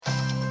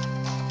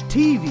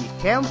TV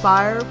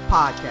Campfire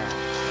Podcast.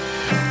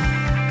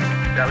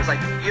 I was like,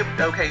 yep,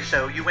 okay,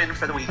 so you win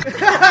for the week.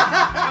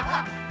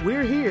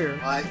 We're here.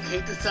 I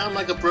hate to sound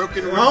like a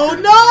broken record.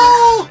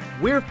 Oh no!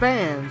 We're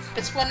fans.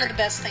 It's one of the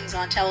best things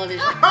on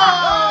television.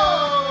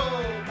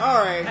 Oh!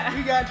 Alright,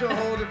 we got to a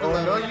whole different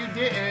level. No, you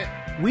didn't.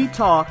 We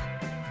talk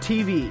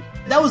TV.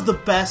 That was the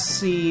best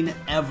scene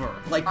ever.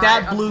 Like,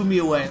 that blew me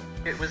away.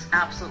 It was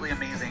absolutely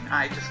amazing.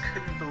 I just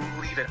couldn't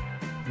believe it.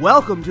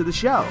 Welcome to the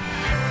show.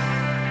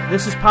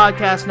 This is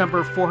podcast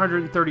number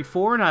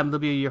 434, and I'm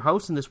Libya, your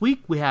host, and this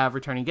week we have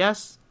returning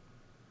guests.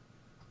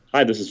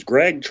 Hi, this is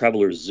Greg,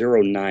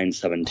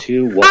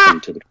 Traveler0972.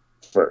 Welcome to the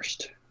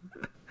first.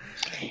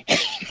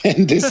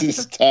 And this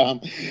is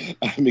Tom.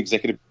 I'm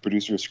executive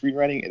producer of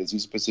screenwriting at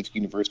Azusa Pacific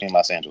University in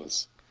Los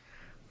Angeles.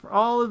 For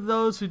all of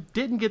those who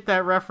didn't get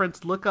that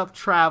reference, look up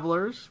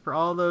Travelers. For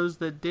all those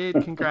that did,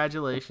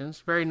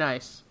 congratulations. Very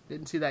nice.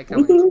 Didn't see that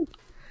coming.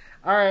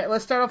 All right,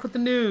 let's start off with the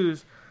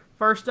news.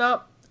 First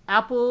up,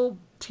 Apple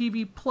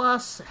TV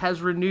Plus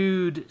has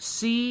renewed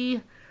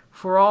C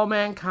for All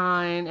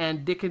Mankind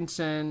and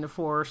Dickinson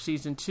for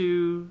Season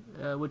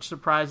 2, which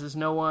surprises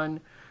no one,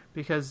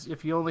 because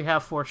if you only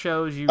have 4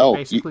 shows, you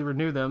basically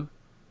renew them.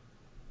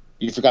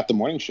 You forgot the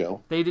morning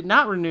show. They did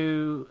not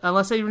renew,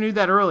 unless they renewed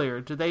that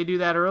earlier. Did they do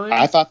that earlier?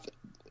 I thought,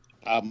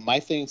 my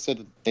thing said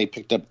that they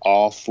picked up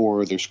all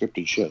 4 of their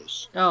scripted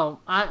shows. Oh,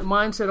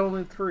 mine said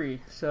only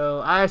 3. So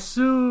I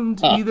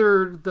assumed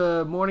either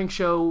the morning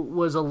show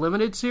was a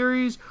limited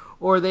series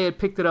or they had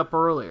picked it up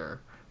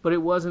earlier. But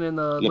it wasn't in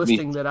the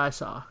listing that I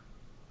saw.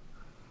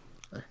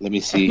 Let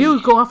me see.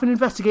 You go off and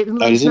investigate and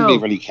let us does know.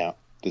 anybody really count?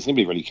 Does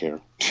anybody really care?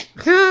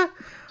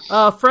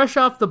 Fresh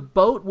Off the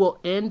Boat will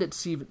end at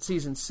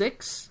season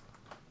 6.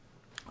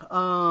 It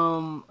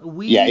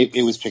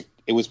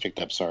was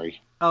picked up.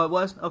 Sorry. Oh, it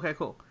was? Okay,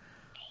 cool.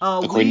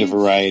 According to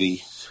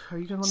Variety, are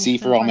you gonna let me C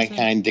for finish All my Mankind,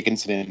 sentence?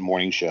 Dickinson, and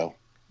Morning Show.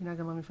 You're not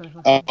gonna let me finish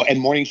my Oh, and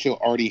Morning Show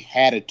already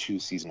had a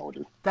 2-season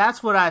order.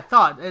 That's what I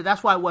thought.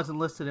 That's why it wasn't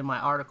listed in my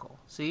article.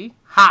 See?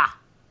 Ha!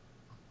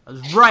 I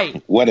was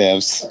right.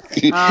 Whatevs.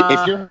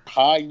 If you're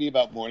hawing me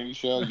about Morning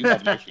Show, you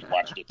haven't actually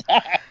watched it.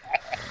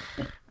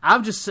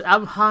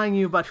 I'm hawing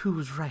you about who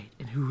was right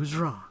and who was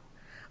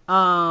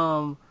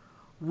wrong.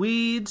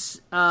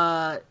 Weeds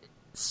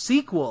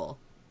sequel.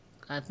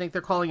 I think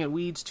they're calling it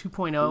Weeds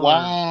 2.0.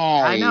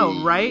 Why? I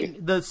know,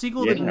 right? The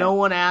sequel that no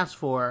one asked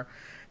for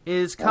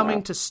is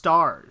coming to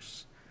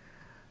Stars.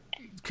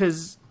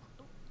 Because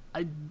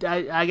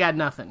I got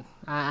nothing.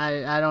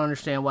 I don't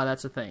understand why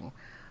that's a thing.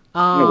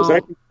 No, was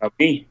that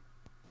Duchovny?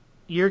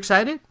 You're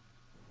excited?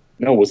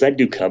 No, was that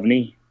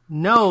Duchovny?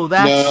 No,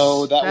 that's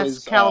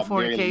was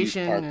Californication.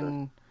 Mary Louise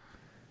And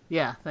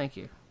yeah, thank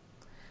you.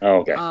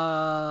 Oh, okay.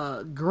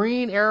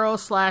 Green Arrow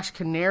 /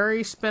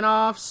 Canary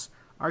spinoffs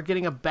are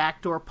getting a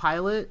backdoor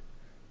pilot,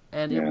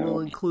 and it will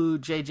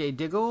include J.J.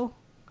 Diggle.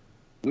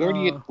 We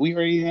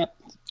already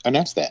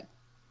announced that.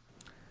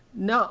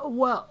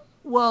 No,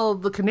 well,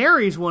 the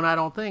Canaries one, I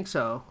don't think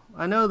so.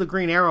 I know the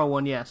Green Arrow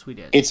one, yes, we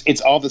did.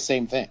 It's all the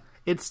same thing.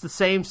 It's the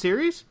same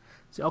series?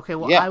 Okay,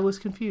 well, yeah. I was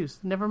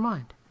confused. Never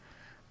mind.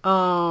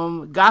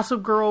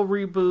 Gossip Girl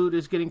reboot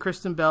is getting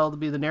Kristen Bell to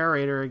be the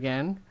narrator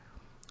again.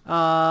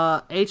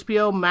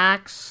 HBO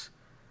Max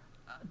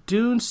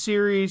Dune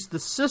series The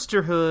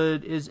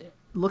Sisterhood is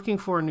looking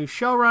for a new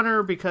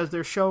showrunner because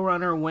their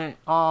showrunner went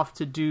off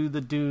to do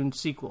the Dune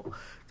sequel.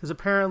 Because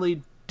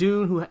apparently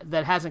Dune,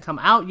 that hasn't come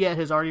out yet,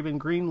 has already been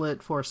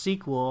greenlit for a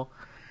sequel.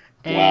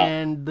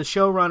 And the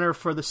showrunner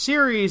for the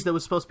series that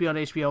was supposed to be on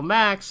HBO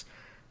Max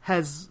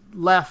has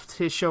left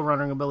his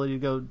showrunning ability to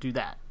go do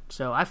that.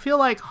 So I feel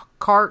like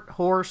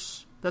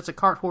that's a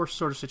cart-horse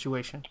sort of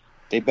situation.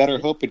 They better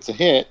hope it's a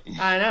hit.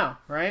 I know,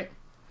 right?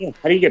 Yeah,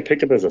 how do you get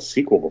picked up as a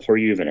sequel before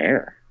you even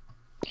air?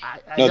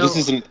 This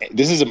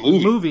is a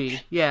movie.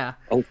 Movie, yeah.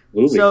 Oh,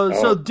 movie.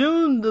 So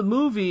Dune, the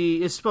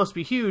movie, is supposed to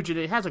be huge, and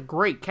it has a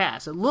great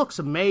cast. It looks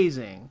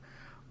amazing,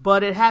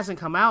 but it hasn't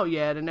come out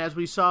yet. And as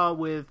we saw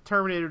with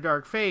Terminator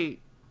Dark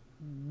Fate,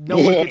 no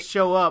one could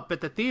show up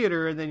at the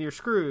theater, and then you're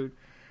screwed.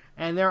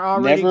 And they're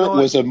already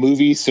was a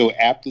movie so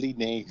aptly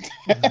named.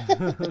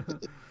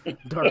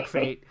 Dark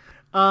Fate.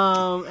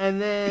 And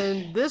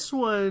then this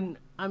one,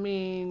 I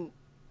mean,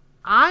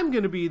 I'm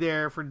going to be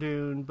there for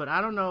Dune, but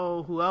I don't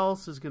know who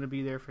else is going to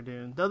be there for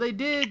Dune. Though they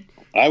did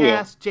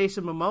cast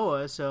Jason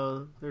Momoa,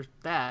 so there's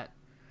that.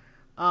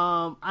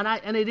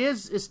 And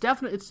it's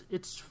definitely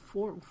it's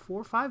 4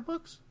 or 5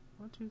 books.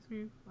 1, 2,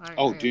 3.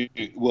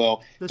 Dude.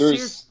 Well,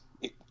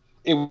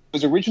 it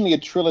was originally a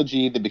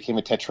trilogy that became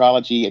a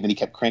tetralogy, and then he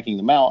kept cranking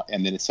them out,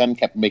 and then his son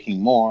kept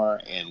making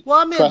more. And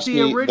trust me,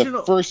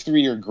 the first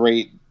 3 are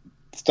great.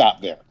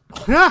 Stop there.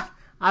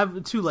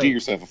 Too late. Do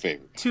yourself a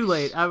favor. Too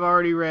late. I've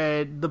already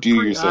read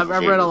I've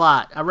read a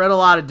lot. I read a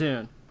lot of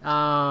Dune.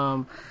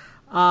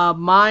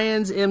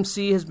 Mayans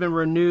MC has been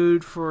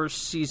renewed for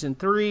season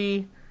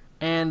 3,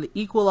 and The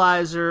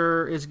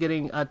Equalizer is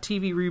getting a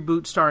TV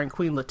reboot starring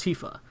Queen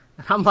Latifah.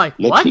 And I'm like,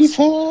 what?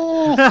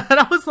 Latifah! And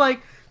I was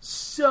like,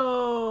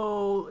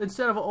 so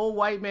instead of an old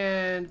white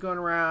man going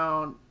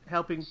around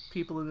helping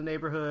people in the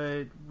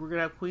neighborhood. We're going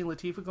to have Queen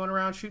Latifah going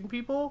around shooting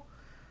people.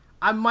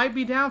 I might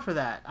be down for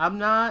that. I'm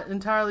not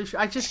entirely sure.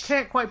 I just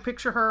can't quite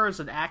picture her as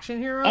an action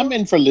hero. I'm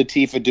in for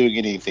Latifah doing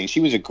anything. She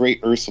was a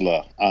great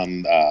Ursula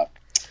on.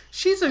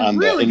 She's a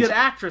really good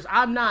actress.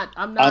 I'm not.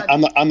 On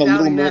the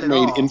Little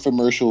Mermaid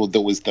infomercial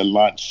that was the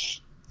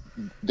launch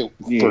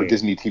for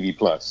Disney TV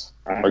Plus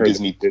or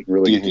Disney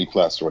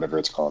Plus or whatever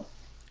it's called.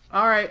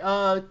 All right,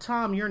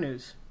 Tom, your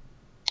news.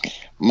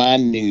 My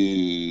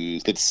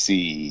news. Let's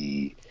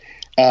see.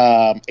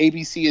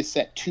 ABC has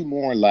set 2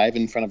 more live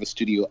in front of a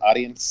studio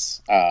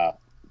audience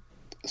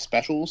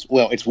specials.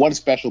 Well, it's 1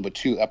 special, but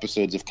 2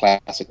 episodes of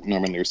classic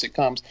Norman Lear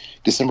sitcoms.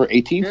 December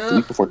 18th, the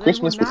week before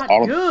Christmas, with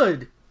all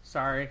good.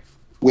 Sorry.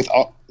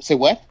 Say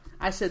what?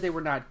 I said they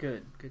were not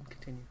good. Good,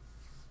 continue.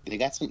 They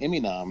got some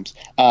Emmy noms.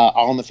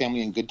 All in the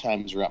Family and Good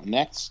Times are up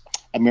next.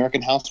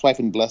 American Housewife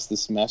and Bless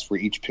This Mess were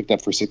each picked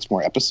up for 6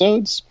 more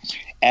episodes.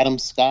 Adam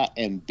Scott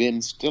and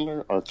Ben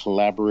Stiller are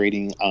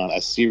collaborating on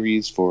a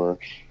series for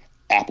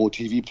Apple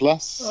TV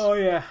Plus. Oh,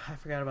 yeah. I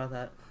forgot about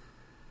that.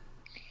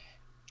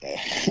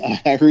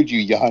 I heard you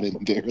yawning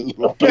there a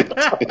little bit.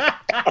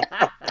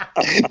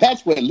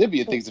 That's what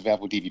Olivia thinks of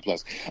Apple TV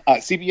Plus.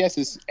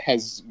 CBS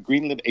has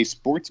greenlit a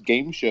sports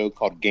game show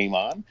called Game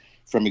On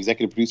from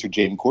executive producer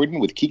James Corden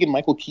with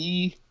Keegan-Michael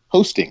Key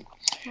hosting.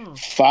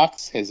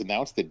 Fox has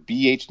announced that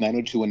BH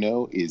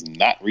 90210 is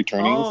not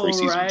returning for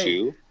season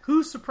 2.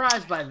 Who's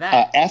surprised by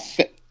that?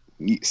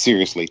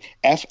 Seriously,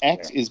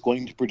 FX is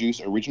going to produce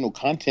original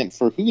content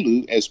for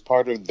Hulu as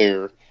part of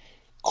their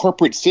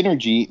corporate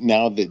synergy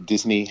now that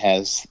Disney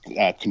has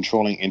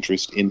controlling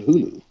interest in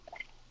Hulu.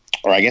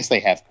 Or I guess they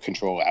have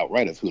control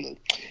outright of Hulu.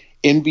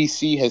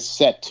 NBC has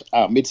set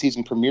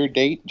mid-season premiere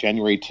date,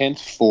 January 10th,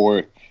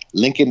 for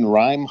Lincoln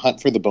Rhyme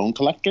Hunt for the Bone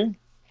Collector,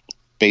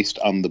 based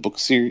on the book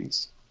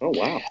series. Oh,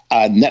 wow.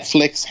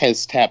 Netflix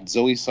has tapped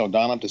Zoe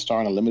Saldana to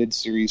star in a limited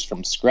series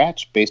from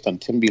scratch based on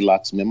Tim B.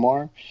 Locke's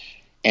memoir.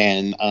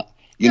 And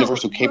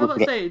Universal Cable...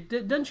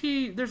 doesn't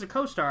she... There's a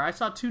co-star. I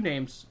saw 2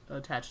 names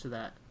attached to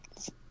that.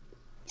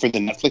 For the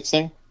Netflix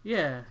thing?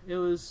 Yeah, it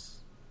was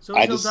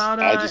Zoe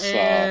Saldana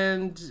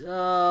and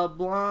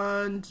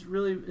blonde,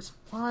 it's a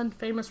blonde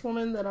famous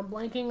woman that I'm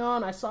blanking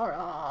on. I saw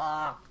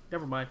her.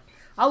 Never mind.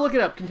 I'll look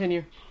it up.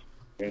 Continue.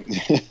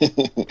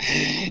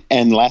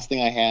 And last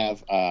thing I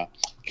have,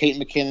 Kate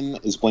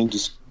McKinnon is going to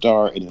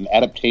star in an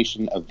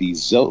adaptation of the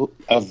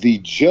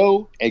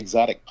Joe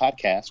Exotic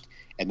podcast,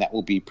 and that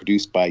will be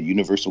produced by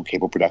Universal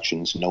Cable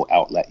Productions, no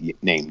outlet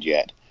named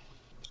yet.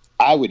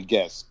 I would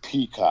guess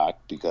Peacock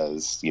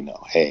because,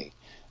 hey,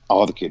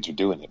 all the kids are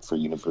doing it for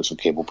Universal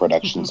Cable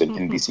Productions and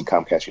NBC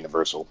Comcast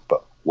Universal,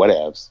 but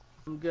whatevs.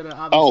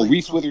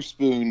 Reese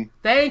Witherspoon.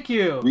 Thank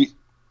you.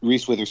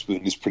 Reese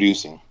Witherspoon is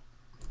producing.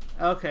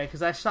 Okay,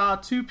 because I saw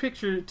 2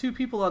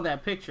 people on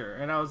that picture,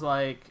 and I was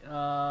like,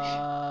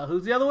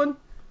 who's the other one?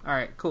 All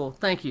right, cool.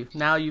 Thank you.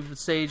 Now you've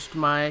assuaged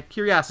my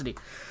curiosity.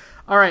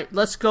 All right,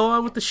 let's go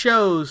on with the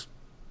shows.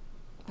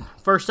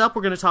 First up,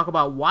 we're going to talk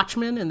about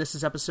Watchmen, and this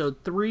is episode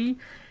 3.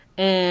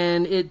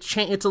 And it's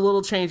a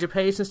little change of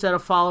pace. Instead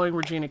of following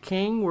Regina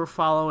King, we're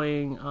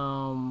following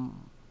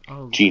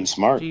Jean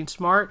Smart. Jean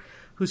Smart,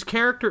 whose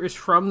character is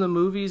from the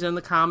movies and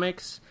the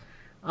comics.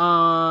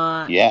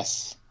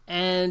 Yes.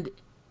 And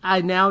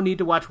I now need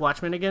to watch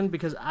Watchmen again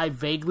because I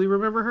vaguely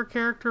remember her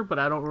character, but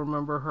I don't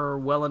remember her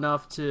well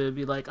enough to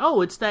be like,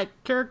 oh, it's that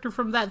character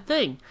from that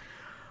thing.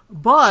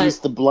 But she's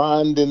the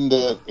blonde in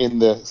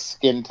the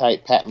skin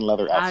tight patent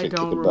leather outfit. I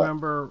don't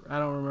remember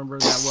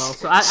that well.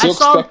 So I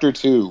saw Spectre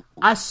 2.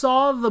 I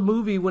saw the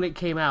movie when it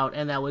came out,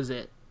 and that was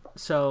it.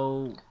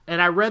 So,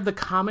 and I read the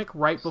comic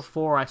right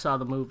before I saw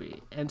the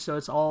movie, and so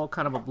it's all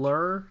kind of a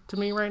blur to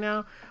me right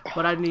now.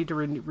 But I need to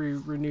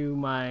renew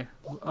my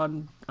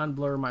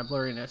unblur my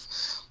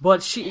blurriness.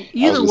 But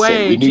either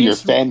way, renew your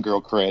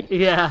fangirl cred.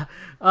 Yeah,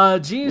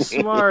 Jean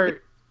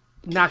Smart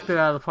knocked it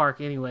out of the park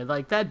anyway.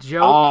 Like that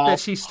joke that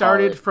she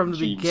started from the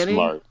beginning.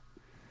 Smart.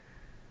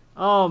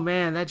 Oh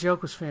man, that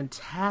joke was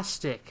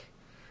fantastic.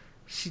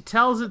 She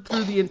tells it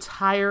through the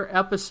entire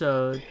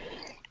episode,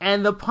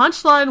 and the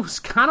punchline was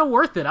kind of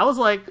worth it. I was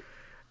like,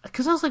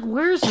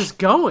 where is this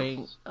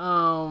going?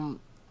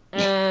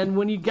 And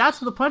when you got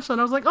to the punchline,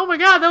 I was like, oh my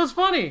god, that was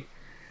funny.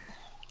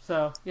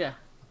 So yeah,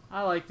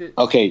 I liked it.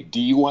 Okay,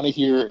 do you want to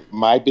hear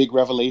my big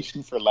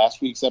revelation for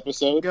last week's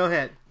episode? Go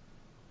ahead.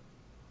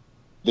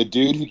 The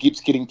dude who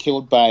keeps getting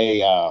killed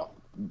by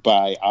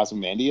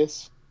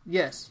Ozymandias?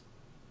 Yes.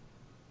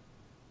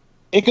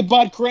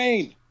 Ichabod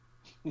Crane!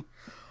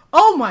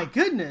 Oh my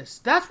goodness!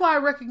 That's why I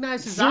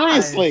recognize his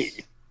eyes. Seriously!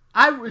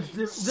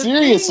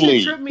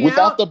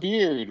 Without the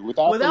beard,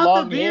 without the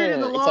long hair.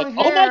 And the long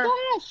hair. Oh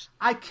my gosh!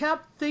 I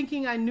kept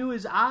thinking I knew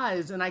his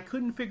eyes, and I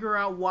couldn't figure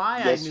out why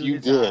I knew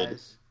his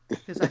eyes.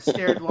 Because I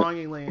stared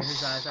longingly in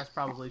his eyes. That's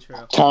probably true.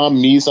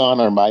 Tom Mison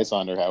or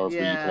Mison or however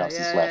you pronounce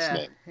his last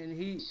name.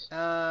 And he,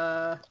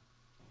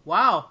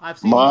 wow, I've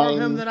seen more of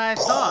him than I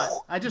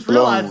thought. I just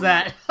realized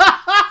that.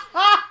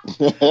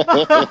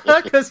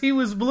 Because he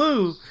was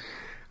blue.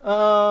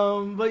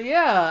 But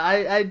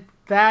yeah,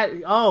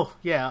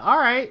 all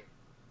right.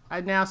 I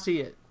now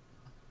see it.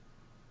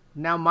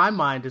 Now my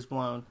mind is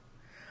blown.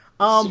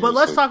 But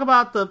let's talk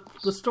about the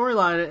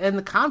storyline and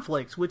the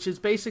conflicts, which is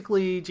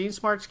basically Jean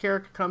Smart's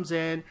character comes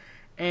in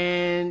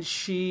and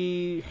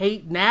she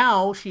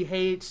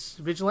hates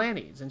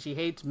vigilantes and she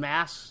hates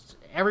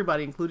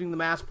everybody, including the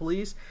masked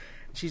police.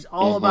 She's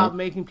all about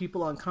making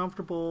people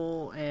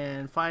uncomfortable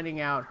and finding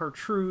out her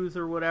truth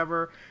or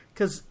whatever.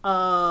 Because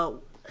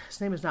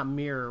his name is not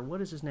Mirror.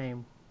 What is his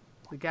name?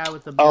 The guy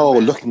with the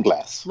mask. Looking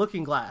Glass.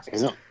 Looking Glass.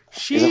 Is it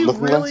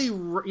Looking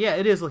Glass? Yeah,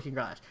 it is Looking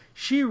Glass.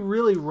 She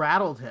really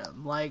rattled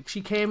him. Like,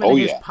 she came into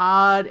his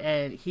pod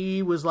and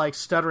he was like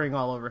stuttering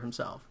all over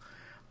himself.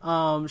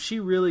 She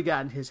really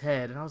got in his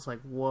head, and I was like,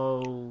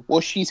 whoa.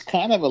 Well, she's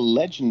kind of a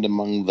legend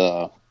among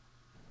the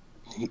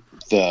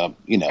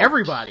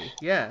everybody,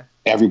 yeah.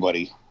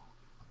 Everybody.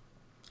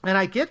 And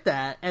I get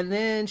that. And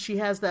then she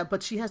has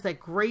that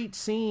great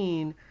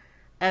scene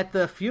at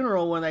the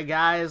funeral when that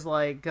guy is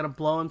like gonna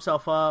blow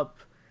himself up,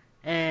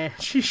 and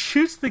she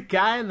shoots the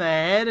guy in the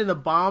head and the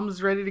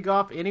bomb's ready to go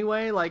off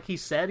anyway. Like he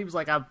said, he was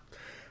like,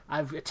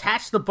 I've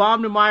attached the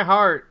bomb to my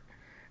heart.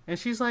 And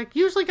she's like,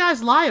 usually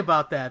guys lie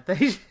about that.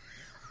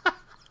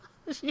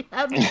 She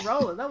had me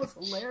rolling. That was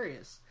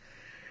hilarious.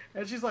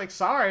 And she's like,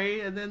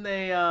 sorry. And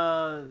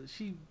then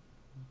she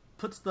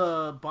puts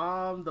the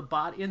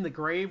body in the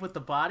grave with the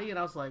body. And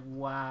I was like,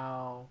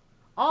 wow.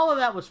 All of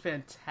that was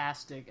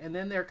fantastic. And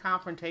then their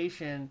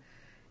confrontation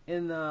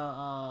in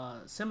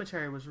the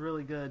cemetery was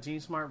really good. Jean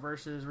Smart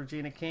versus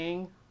Regina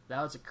King.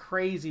 That was a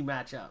crazy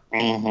matchup.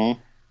 And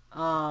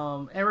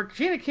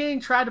Regina King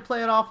tried to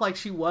play it off like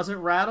she wasn't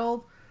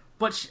rattled.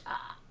 But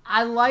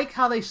I like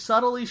how they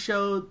subtly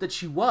showed that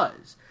she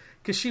was.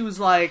 Because she was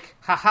like,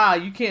 haha,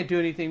 you can't do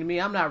anything to me.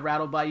 I'm not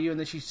rattled by you. And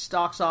then she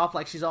stalks off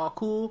like she's all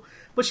cool.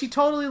 But she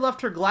totally left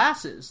her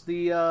glasses.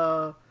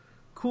 The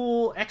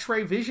cool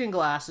X-ray vision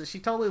glasses. She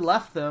totally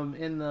left them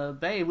in the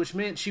bay, which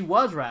meant she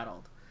was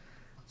rattled.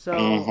 So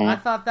I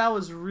thought that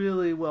was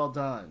really well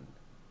done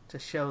to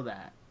show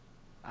that.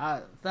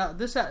 Wow.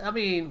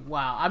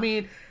 I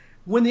mean,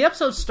 when the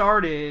episode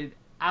started,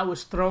 I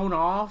was thrown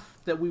off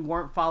that we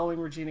weren't following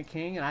Regina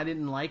King. And I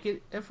didn't like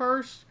it at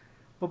first.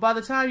 But by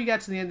the time you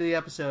got to the end of the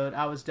episode,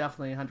 I was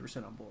definitely 100%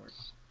 on board.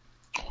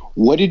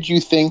 What did you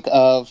think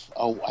of,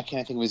 I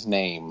can't think of his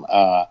name,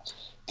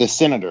 the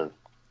senator?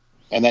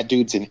 And that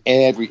dude's in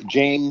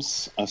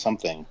James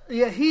something.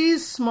 Yeah,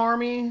 he's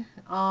smarmy.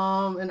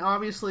 And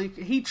obviously,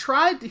 he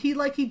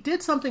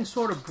did something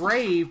sort of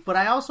brave, but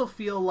I also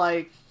feel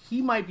like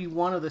he might be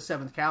one of the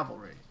 7th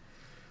Cavalry.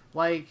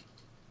 Like,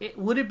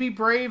 would it be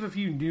brave if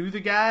you knew the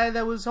guy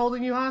that was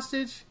holding you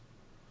hostage?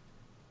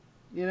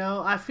 You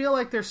know, I feel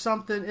like there's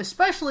something,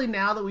 especially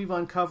now that we've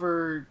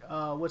uncovered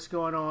what's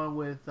going on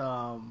with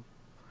Don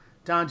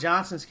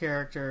Johnson's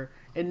character,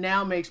 it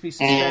now makes me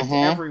suspect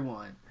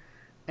everyone.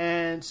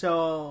 And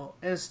so,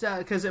 instead,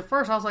 because at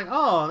first I was like,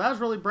 oh, that was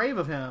really brave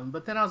of him.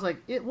 But then I was like,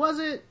 he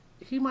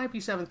might be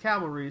 7th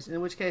Cavalry,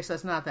 in which case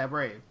that's not that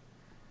brave.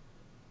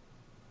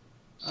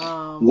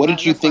 What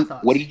did you think?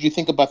 What did you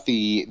think about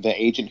the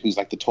agent who's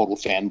like the total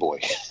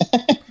fanboy?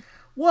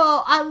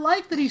 Well, I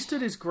like that he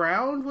stood his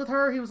ground with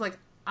her. He was like,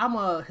 I'm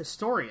a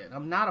historian.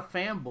 I'm not a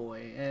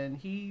fanboy, and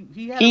he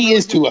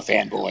is too a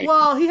fanboy.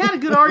 Well, he had a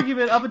good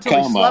argument up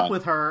until he slept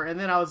with her, and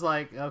then I was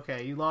like,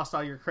 okay, you lost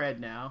all your cred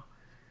now.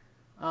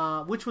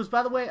 Which was,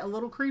 by the way, a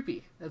little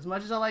creepy. As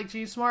much as I like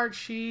Jean Smart,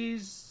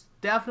 she's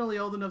definitely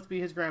old enough to be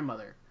his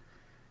grandmother.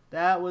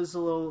 That was a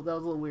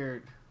little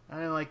weird. I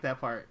didn't like that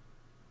part.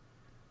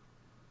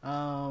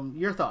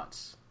 Your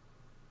thoughts?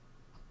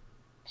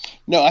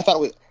 No, I thought it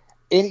was.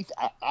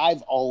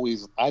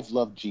 I've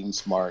loved Jean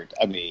Smart.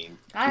 I mean,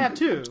 I have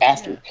too.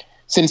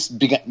 Since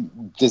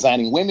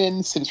designing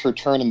women, since her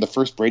turn in the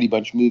first Brady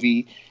Bunch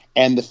movie,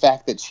 and the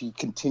fact that she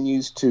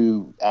continues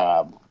to,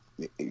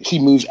 she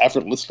moves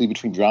effortlessly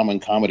between drama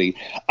and comedy.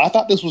 I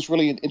thought this was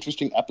really an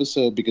interesting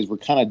episode because we're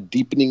kind of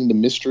deepening the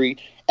mystery,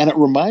 and it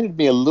reminded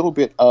me a little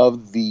bit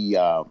of the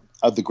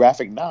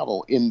graphic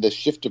novel in the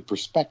shift of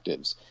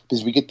perspectives,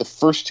 because we get the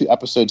first 2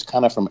 episodes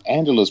kind of from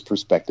Angela's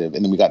perspective,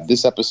 and then we got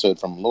this episode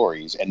from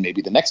Laurie's, and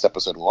maybe the next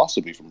episode will also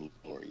be from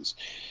Laurie's.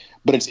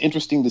 But it's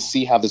interesting to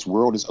see how this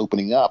world is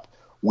opening up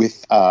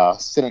with,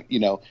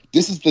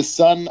 this is the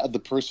son of the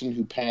person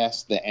who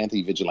passed the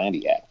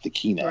Anti-Vigilante Act, the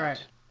keynote.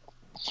 Right.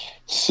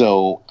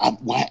 So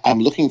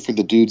I'm looking for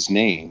the dude's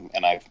name,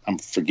 and I'm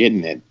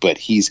forgetting it, but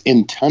he's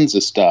in tons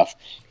of stuff.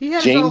 He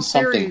had his own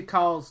series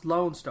called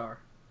Lone Star.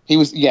 It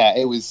was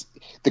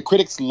the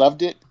critics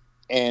loved it,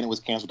 and it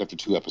was canceled after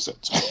 2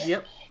 episodes.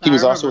 Yep. He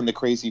was also in the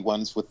crazy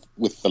ones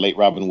with the late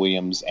Robin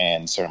Williams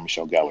and Sarah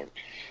Michelle Gellar.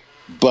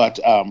 But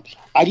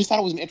I just thought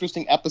it was an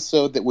interesting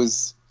episode that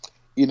was,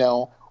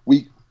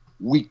 we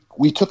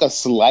took a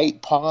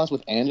slight pause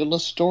with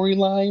Angela's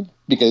storyline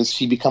because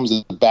she becomes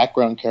a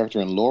background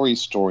character in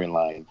Laurie's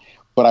storyline.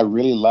 But I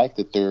really like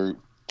that they're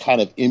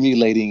kind of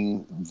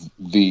emulating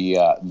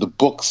the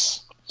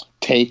book's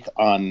take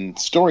on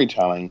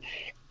storytelling.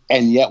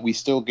 And yet we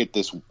still get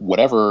this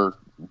whatever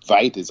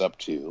Veidt is up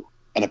to,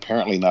 and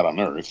apparently not on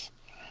Earth.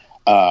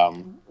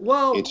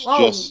 What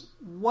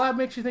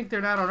makes you think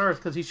they're not on Earth?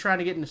 Because he's trying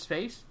to get into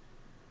space?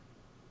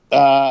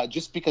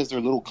 Just because there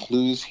are little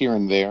clues here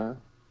and there,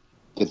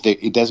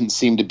 it doesn't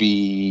seem to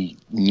be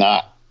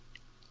not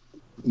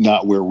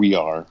where we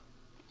are.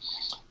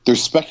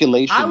 There's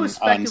speculation. I was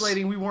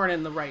speculating we weren't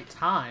in the right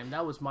time.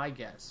 That was my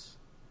guess.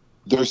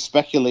 There's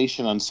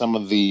speculation on some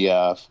of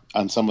the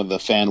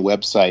fan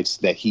websites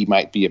that he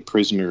might be a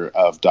prisoner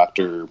of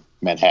Dr.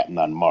 Manhattan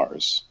on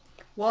Mars.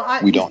 Well,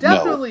 he's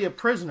definitely a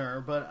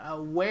prisoner,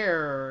 but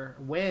where,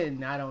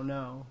 when, I don't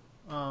know.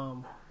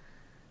 All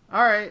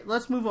right,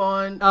 let's move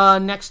on.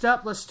 Next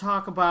up, let's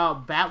talk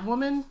about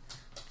Batwoman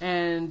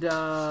and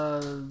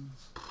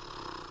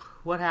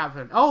what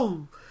happened.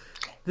 Oh,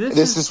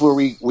 this is where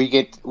we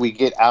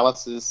get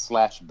Alice's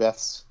 /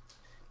 Beth's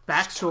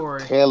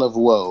backstory, tale of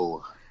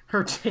woe.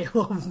 Her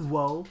tale of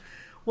woe.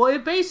 Well,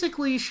 it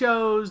basically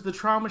shows the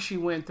trauma she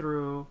went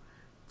through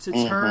to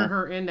turn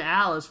her into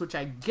Alice, which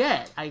I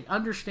get. I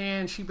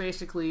understand she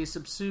basically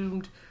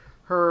subsumed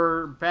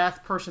her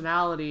Beth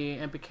personality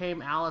and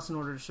became Alice in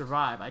order to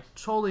survive. I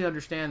totally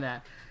understand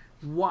that.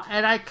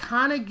 And I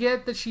kind of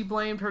get that she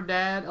blamed her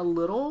dad a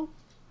little.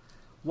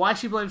 Why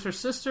she blames her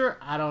sister,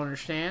 I don't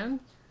understand.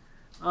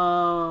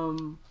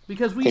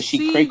 Because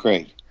she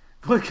cray-cray.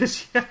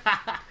 Because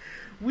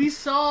we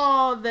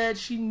saw that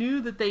she knew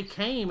that they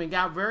came and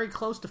got very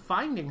close to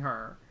finding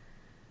her.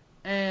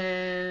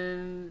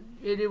 And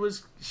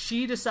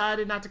she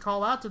decided not to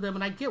call out to them,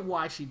 and I get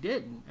why she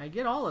didn't. I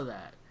get all of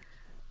that.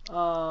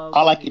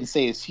 All I can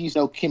say is he's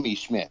no Kimmy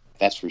Schmidt,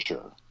 that's for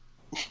sure.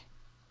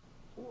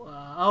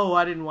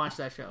 I didn't watch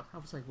that show. I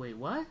was like, wait,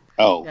 what?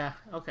 Oh. Yeah,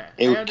 okay.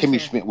 Kimmy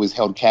Schmidt was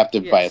held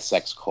captive by a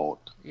sex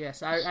cult.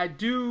 Yes, I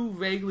do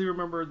vaguely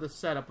remember the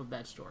setup of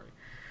that story.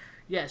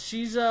 Yes,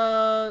 she's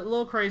a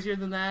little crazier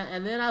than that.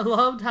 And then I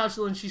loved how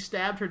when she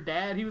stabbed her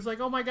dad, he was like,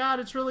 oh my god,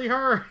 it's really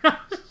her.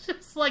 It's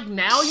just like,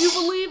 now you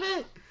believe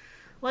it?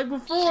 Like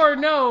before,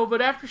 no,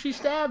 but after she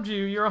stabbed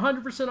you, you're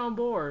 100% on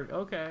board.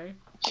 Okay.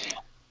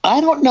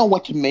 I don't know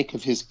what to make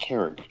of his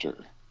character.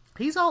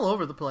 He's all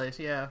over the place,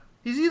 yeah.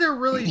 He's either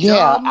really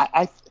dumb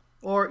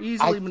or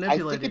easily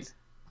manipulated.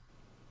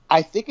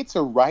 I think it's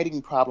a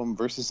writing problem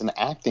versus an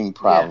acting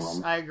problem.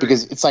 Yes, I agree.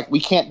 Because it's like we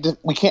can't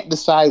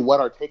decide what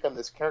our take on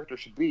this character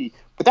should be.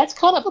 But that's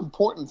kind of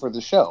important for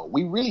the show.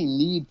 We really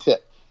need to,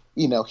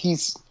 he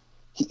needs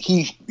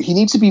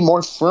to be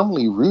more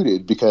firmly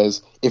rooted,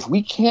 because if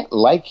we can't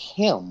like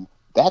him,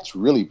 that's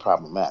really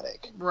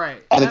problematic.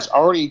 Right. And it's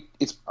already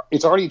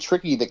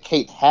tricky that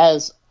Kate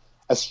has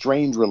a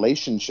strained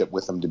relationship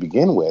with him to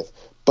begin with.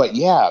 But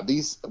yeah,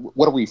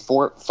 what are we,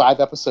 4, 5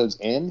 episodes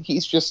in?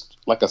 He's just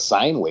like a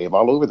sine wave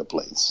all over the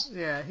place.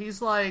 Yeah,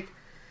 he's like,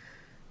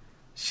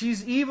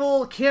 she's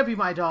evil, can't be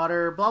my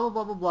daughter, blah, blah,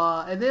 blah, blah,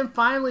 blah. And then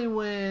finally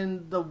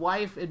when the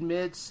wife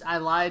admits, I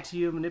lied to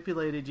you,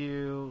 manipulated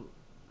you,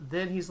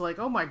 then he's like,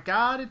 oh my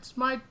god, it's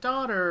my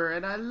daughter,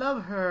 and I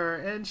love her,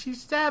 and she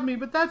stabbed me,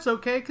 but that's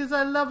okay, because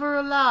I love her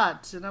a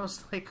lot. And I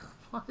was like,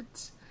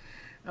 what?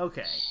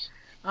 Okay.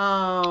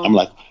 I'm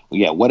like,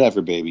 yeah,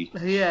 whatever, baby.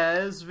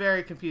 Yeah, it's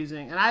very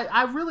confusing. And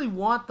I really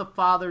want the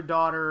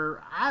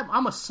father-daughter.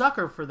 I'm a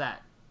sucker for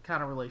that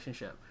kind of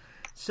relationship.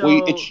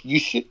 So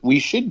we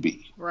should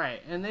be.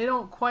 Right, and they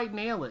don't quite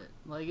nail it.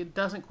 Like, it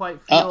doesn't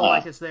quite feel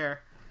like it's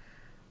there.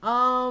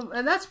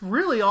 And that's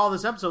really all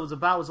this episode was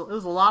about. It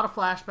was a lot of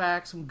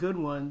flashbacks, some good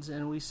ones,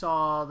 and we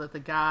saw that the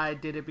guy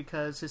did it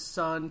because his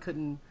son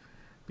couldn't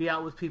be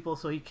out with people,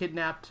 so he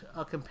kidnapped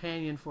a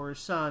companion for his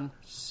son.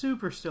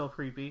 Super still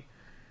creepy.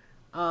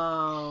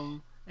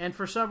 And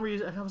for some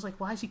reason, I was like,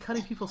 why is he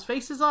cutting people's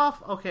faces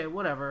off? Okay,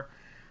 whatever.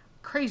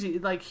 Crazy.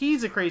 Like,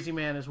 he's a crazy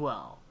man as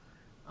well.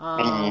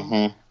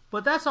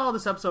 But that's all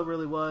this episode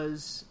really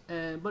was.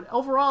 But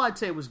overall, I'd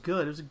say it was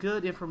good. It was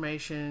good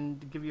information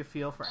to give you a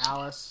feel for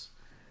Alice.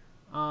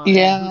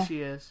 And who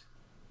she is.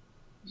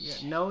 Yeah.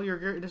 No,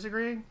 you're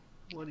disagreeing?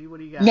 What do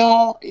you got?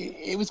 No,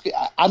 it was good.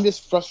 I'm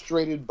just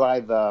frustrated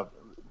by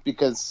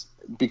because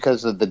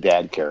of the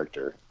dad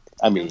character.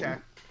 I mean, okay.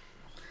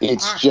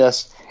 It's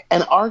just...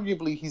 And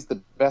arguably, he's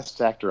the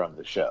best actor on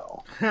the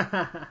show.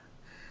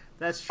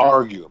 That's true.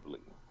 Arguably.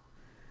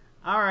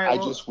 All right. I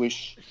just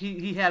wish...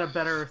 He had a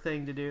better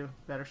thing to do.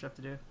 Better stuff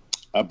to do.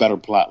 A better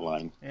plot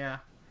line. Yeah.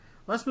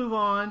 Let's move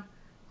on.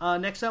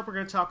 Next up, we're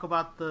going to talk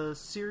about the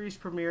series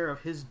premiere of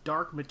His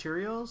Dark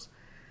Materials.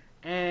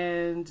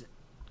 And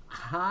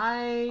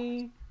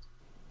I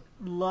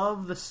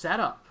love the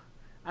setup.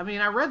 I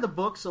mean, I read the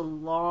books a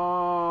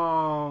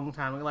long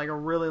time ago. Like, a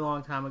really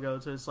long time ago.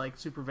 So it's, like,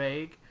 super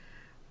vague.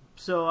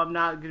 So I'm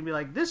not going to be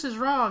like, this is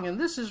wrong and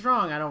this is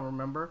wrong. I don't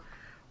remember.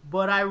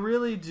 But I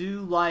really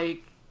do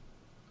like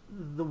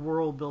the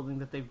world building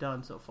that they've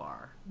done so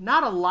far.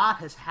 Not a lot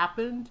has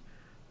happened,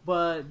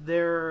 but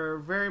they're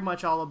very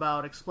much all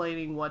about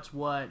explaining what's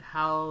what,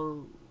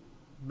 how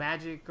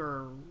magic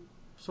or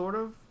sort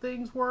of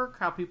things work,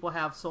 how people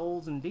have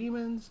souls and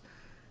demons,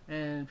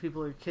 and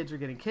kids are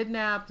getting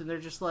kidnapped, and they're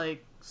just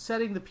like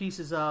setting the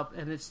pieces up,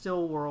 and it's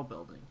still world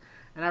building.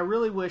 And I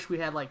really wish we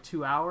had like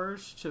 2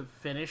 hours to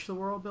finish the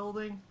world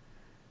building,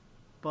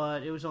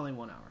 but it was only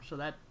 1 hour, so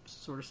that's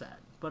sort of sad.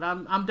 But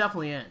I'm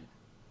definitely in.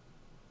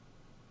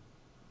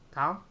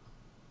 Tom?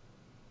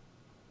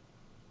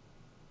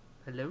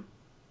 Hello?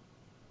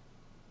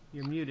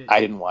 You're muted. I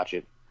didn't watch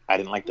it. I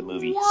didn't like the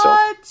movie.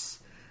 What? So.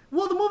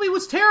 Well, the movie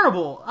was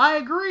terrible. I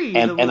agree.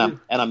 And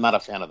I'm not a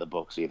fan of the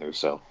books either.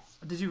 So.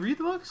 Did you read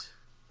the books?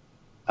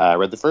 I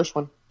read the first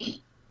one.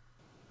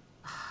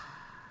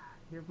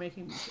 You're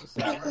making me so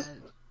sad.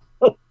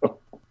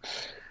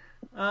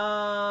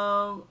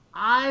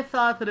 I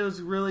thought that it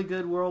was really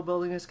good world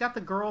building. It's got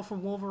the girl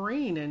from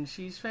Wolverine, and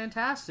she's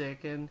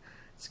fantastic. And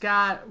it's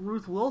got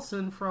Ruth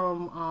Wilson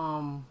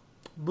from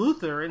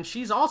Luther, and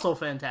she's also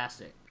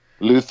fantastic.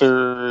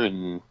 Luther,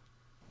 and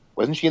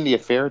wasn't she in The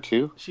Affair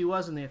too? She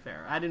was in The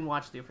Affair. I didn't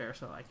watch The Affair,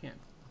 so I can't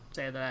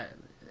say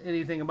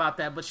anything about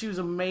that. But she was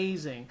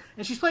amazing,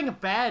 and she's playing a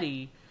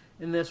baddie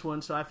in this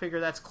one, so I figure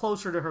that's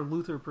closer to her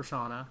Luther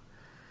persona.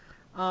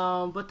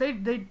 But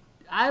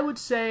I would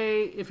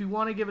say if you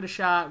want to give it a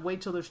shot,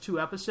 wait till there's 2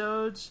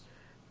 episodes,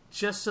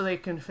 just so they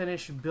can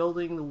finish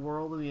building the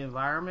world and the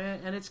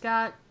environment. And it's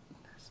not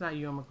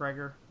Ewan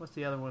McGregor. What's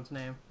the other one's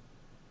name?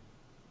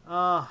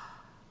 I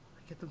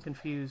get them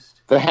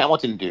confused. The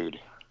Hamilton dude.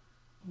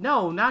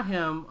 No, not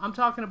him. I'm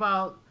talking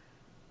about.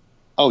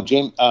 Oh,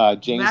 James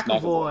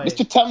McAvoy.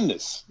 Mr.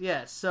 Tumnus.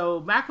 Yes,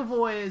 so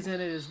McAvoy is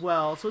in it as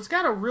well. So it's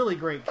got a really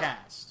great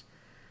cast.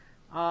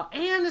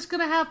 And it's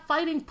going to have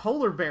fighting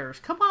polar bears.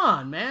 Come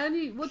on,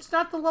 man. What's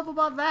not to love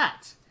about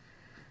that?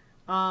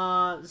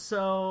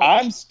 So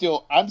I'm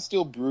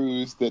still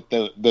bruised that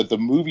the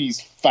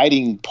movie's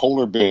fighting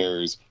polar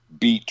bears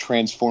beat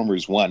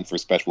Transformers 1 for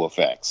special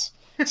effects.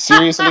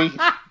 Seriously?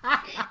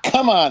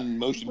 Come on,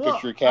 Motion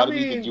Picture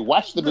Academy. Did you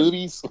watch the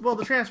movies? Well,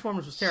 the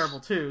Transformers was terrible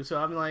too, so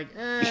I'm like,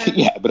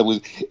 Yeah, but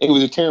it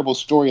was a terrible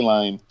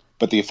storyline,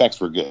 but the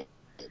effects were good.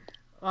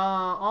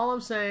 All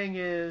I'm saying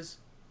is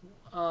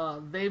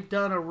they've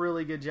done a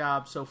really good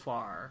job so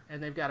far,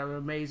 and they've got an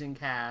amazing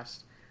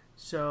cast.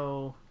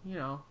 So,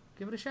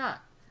 give it a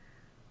shot.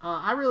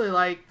 I really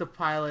like the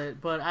pilot,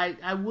 but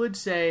I would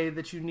say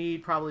that you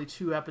need probably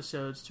 2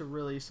 episodes to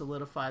really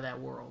solidify that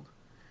world.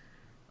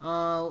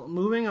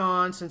 Moving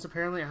on, since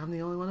apparently I'm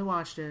the only one who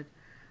watched it.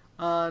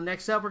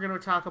 Next up, we're going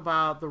to talk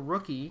about The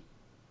Rookie.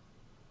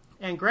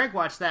 And Greg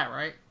watched that,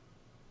 right?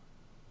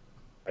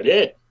 I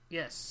did.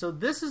 Yes. So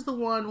this is the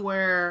one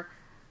where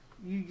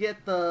you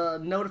get the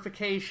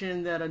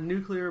notification that a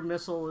nuclear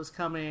missile is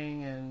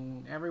coming,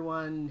 and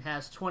everyone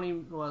has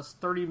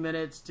 30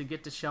 minutes to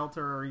get to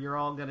shelter, or you're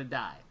all going to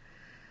die.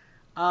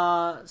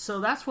 So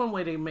that's one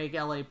way to make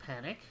LA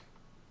panic.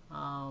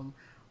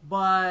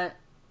 But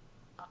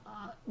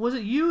was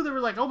it you that were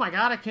like, oh my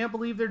god, I can't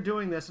believe they're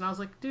doing this? And I was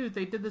like, dude,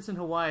 they did this in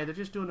Hawaii. They're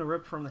just doing a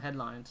rip from the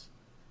headlines.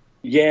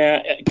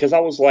 Yeah, because I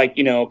was like,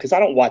 because I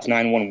don't watch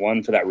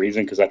 911 for that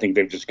reason, because I think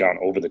they've just gone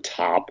over the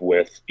top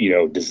with,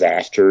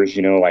 disasters,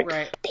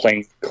 right.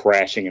 Planes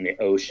crashing in the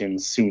ocean,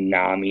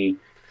 tsunami.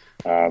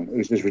 It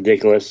was just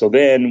ridiculous. So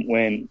then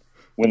when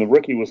the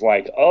Rookie was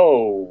like,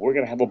 oh, we're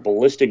going to have a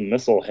ballistic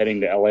missile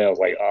heading to LA, I was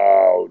like,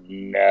 oh,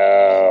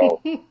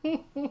 no.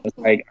 It's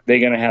like, they're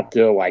going to have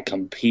to,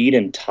 compete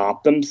and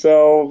top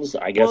themselves,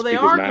 I guess. Well, they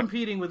are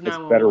competing with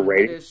 911. Better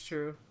ratings. That is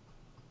true.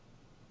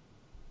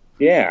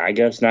 Yeah, I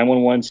guess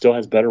 911 still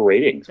has better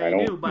ratings. They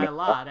do by a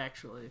lot,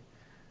 actually.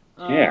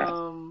 Yeah.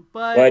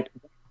 But I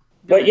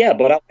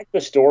like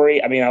the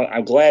story. I mean,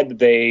 I'm glad that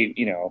they,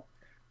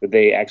 that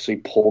they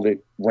actually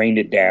reined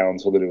it down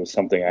so that it was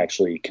something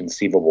actually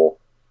conceivable.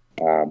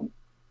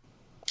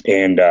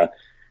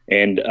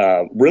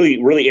 Really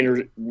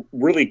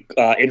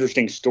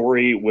interesting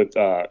story with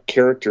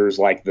characters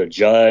like the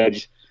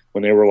judge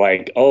when they were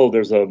like, "Oh,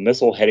 there's a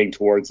missile heading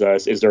towards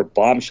us. Is there a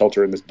bomb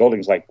shelter in this building?"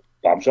 It's like,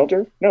 bomb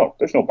shelter? No,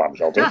 there's no bomb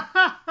shelter.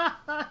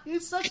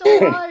 He's such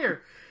a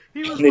liar.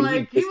 He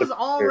was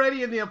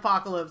already in the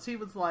apocalypse. He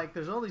was like,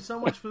 "There's only so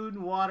much food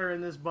and water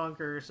in this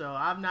bunker, so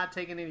I'm not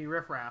taking any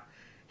riffraff."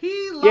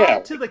 He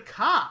lied to the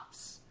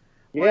cops.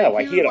 Yeah,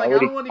 he was like, I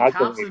don't want any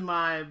cops in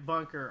my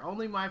bunker.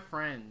 Only my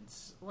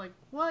friends. Like,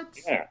 what?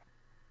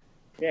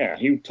 Yeah,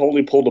 he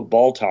totally pulled a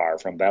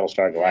Baltar from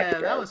Battlestar Galactica. Yeah,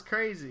 that was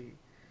crazy.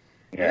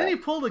 Yeah. And then he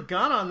pulled a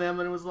gun on them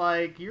and it was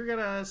like, you're going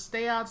to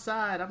stay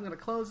outside. I'm going to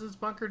close this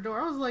bunker door.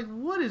 I was like,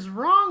 what is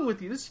wrong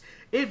with you?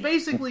 It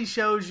basically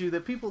shows you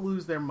that people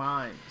lose their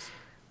minds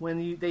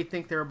when they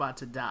think they're about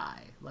to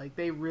die. Like,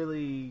 they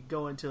really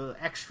go into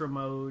extra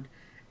mode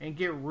and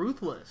get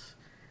ruthless.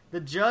 The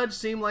judge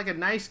seemed like a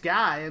nice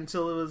guy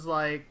until it was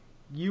like,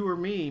 you or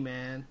me,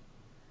 man.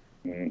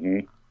 Mm-hmm.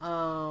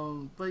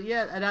 But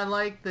yeah, and I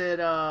like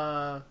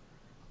that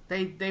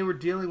they were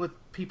dealing with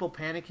people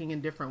panicking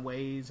in different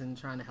ways and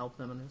trying to help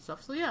them and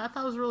stuff. So yeah, I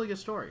thought it was a really good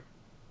story.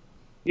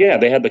 Yeah,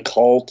 they had the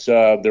cult.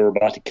 They were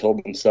about to kill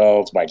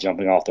themselves by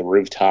jumping off the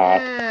rooftop.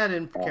 Yeah, I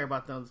didn't care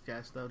about those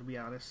guys, though, to be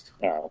honest.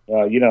 You're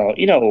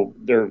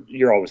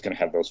always going to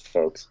have those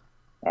folks.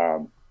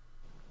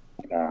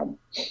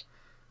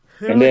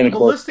 And then the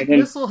ballistic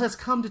missile has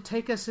come to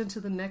take us into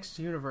the next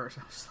universe.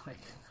 I was like,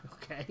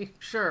 okay,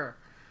 sure.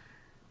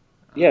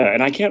 Yeah,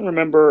 and I can't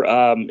remember.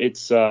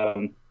 It's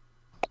the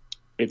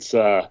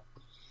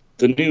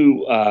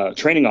new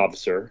training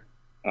officer.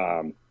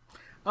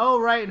 Oh,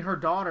 right, and her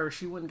daughter.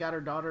 She went and got her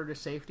daughter to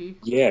safety.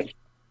 Yeah,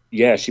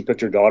 she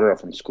picked her daughter up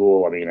from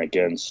school. I mean,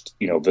 against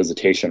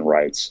visitation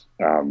rights.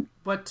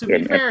 But to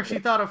be fair, she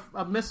thought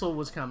a missile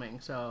was coming.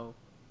 So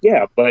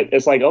yeah, but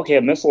it's like, okay,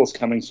 a missile is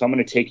coming, so I'm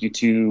going to take you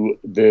to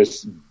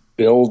this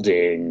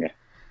building.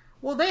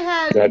 Well, they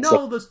had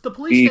the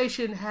police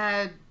station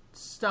had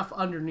stuff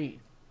underneath.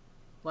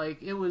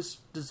 Like, it was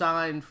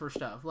designed for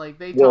stuff. Like,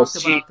 they talked about... Well,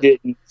 she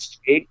didn't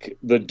take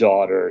the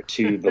daughter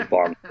to the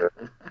bunker.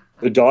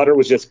 The daughter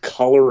was just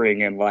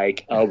coloring in,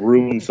 like, a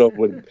room filled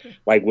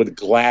with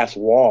glass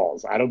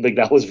walls. I don't think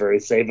that was very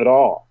safe at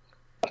all.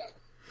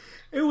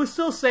 It was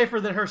still safer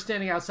than her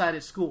standing outside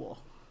at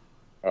school.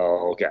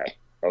 Oh, okay.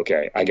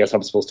 Okay. I guess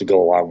I'm supposed to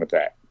go along with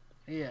that.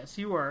 Yes,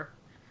 you were.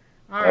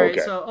 All right,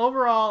 so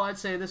overall, I'd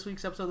say this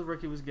week's episode of The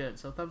Rookie was good.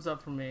 So, thumbs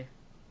up from me.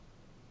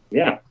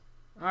 Yeah.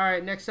 All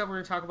right, next up we're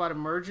going to talk about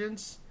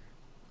Emergence.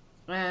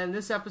 And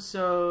this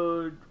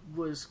episode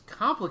was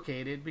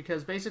complicated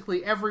because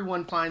basically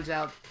everyone finds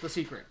out the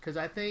secret. Because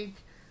I think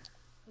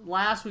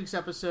last week's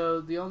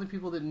episode, the only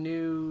people that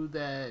knew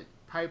that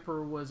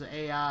Piper was an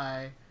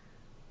AI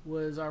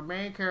was our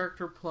main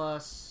character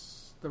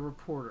plus the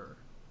reporter.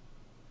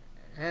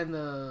 And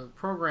the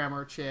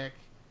programmer chick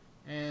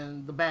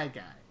and the bad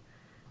guy.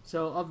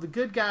 So of the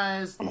good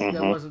guys,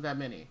 there wasn't that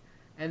many.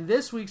 And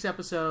this week's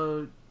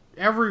episode...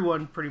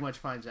 everyone pretty much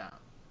finds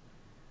out.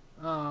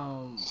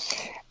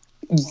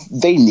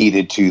 They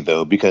needed to,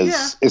 though,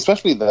 because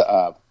especially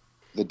the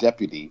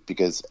deputy,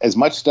 because as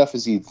much stuff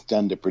as he's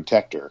done to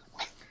protect her,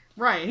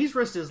 right? He's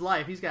risked his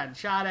life. He's gotten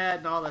shot at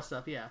and all that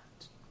stuff. Yeah,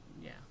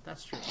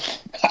 that's true.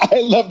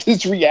 I loved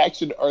his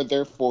reaction, or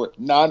therefore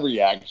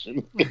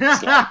non-reaction.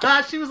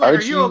 Like, she was like,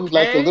 "Are you okay?"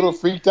 Like a little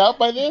freaked out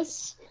by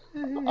this?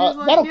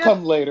 Like, that'll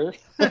come later.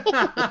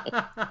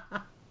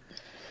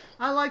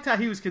 I liked how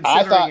he was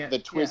considering it. I thought the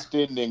twist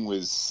ending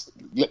was...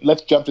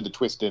 Let's jump to the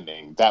twist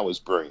ending. That was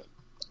brilliant.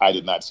 I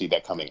did not see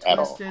that coming at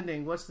all. Twist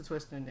ending? What's the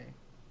twist ending?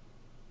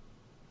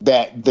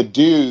 That the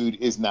dude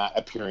is not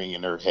appearing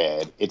in her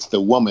head. It's the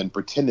woman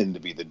pretending to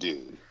be the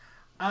dude.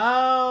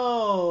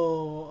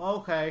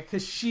 Oh, okay.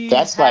 Because she's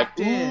That's like,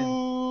 in.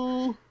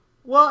 Ooh.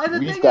 Well, and the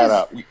thing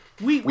is,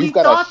 we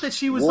thought that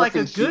she was like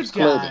a good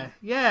guy. Clothing.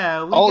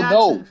 Yeah.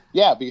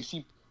 Yeah, because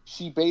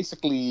she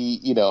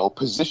basically,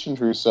 positioned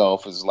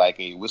herself as like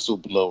a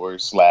whistleblower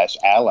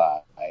 / ally,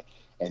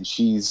 and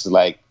she's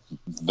like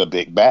the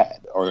big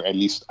bad, or at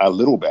least a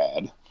little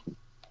bad.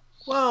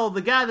 Well,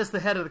 the guy that's the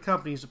head of the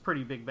company is a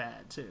pretty big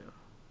bad too.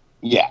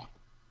 Yeah.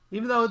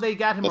 Even though they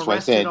got him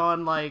arrested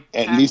on like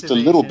at least a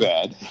little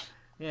bad.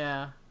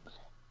 Yeah.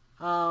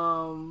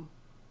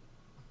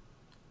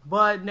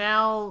 But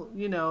now,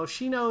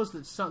 she knows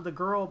that the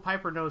girl,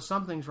 Piper, knows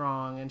something's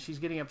wrong, and she's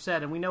getting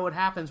upset, and we know what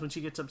happens when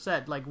she gets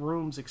upset. Like,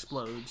 rooms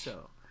explode,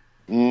 so.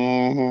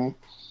 Mm-hmm.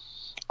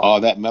 Oh,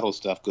 that metal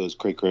stuff goes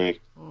cray-cray.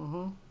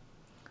 Mm-hmm.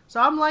 So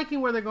I'm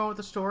liking where they're going with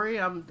the story.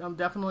 I'm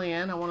definitely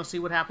in. I want to see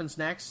what happens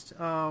next.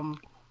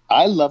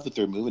 I love that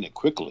they're moving it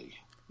quickly.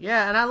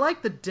 Yeah, and I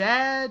like the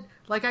dad.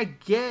 Like, I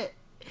get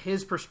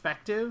his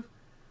perspective,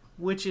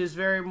 which is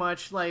very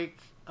much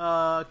like...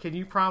 can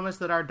you promise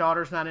that our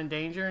daughter's not in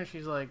danger? And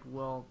she's like,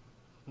 well,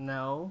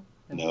 no.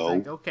 And no. He's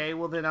like, okay,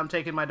 well then I'm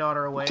taking my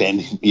daughter away.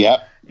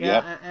 Yep.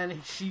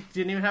 And she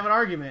didn't even have an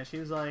argument. She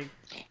was like,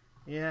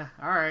 yeah,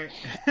 all right.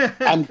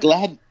 I'm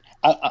glad.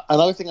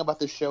 Another thing about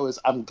this show is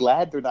I'm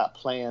glad they're not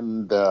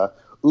playing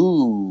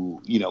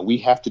we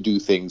have to do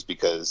things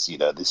because,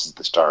 this is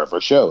the star of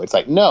our show. It's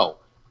like, no,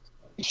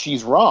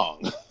 she's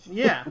wrong.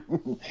 Yeah.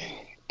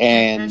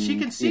 and she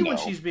can see when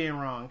she's being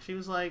wrong. She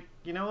was like,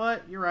 you know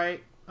what? You're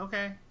right.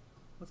 Okay,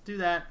 let's do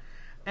that.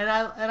 And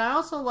I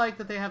also like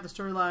that they have the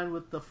storyline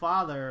with the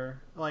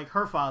father, like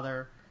her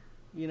father,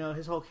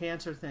 his whole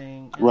cancer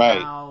thing, and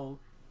right. How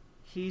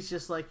he's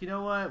just like, you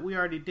know what, we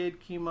already did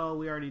chemo,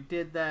 we already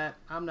did that,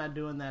 I'm not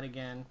doing that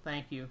again,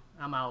 thank you,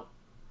 I'm out.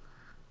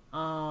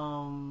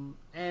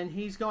 And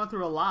he's going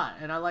through a lot,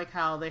 and I like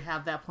how they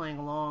have that playing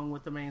along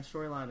with the main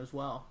storyline as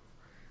well.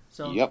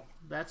 So yep.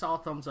 That's all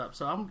thumbs up.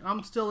 So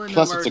I'm still in.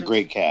 Plus, it's a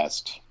great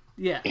cast.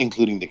 Yeah,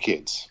 including the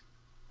kids.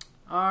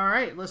 All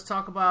right, let's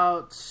talk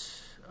about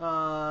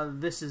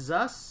This Is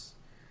Us.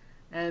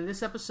 And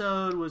this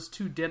episode was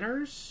 2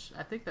 dinners.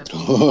 I think that's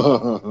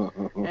what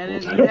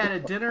and you had a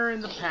dinner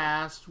in the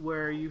past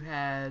where you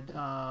had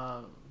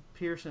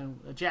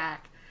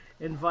Jack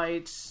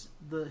invites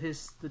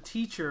the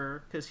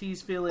teacher because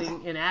he's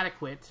feeling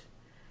inadequate.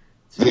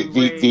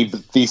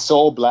 The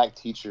sole black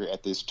teacher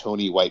at this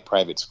Tony White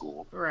private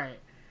school. Right.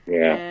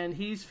 Yeah. And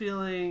he's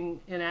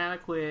feeling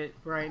inadequate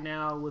right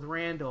now with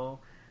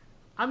Randall.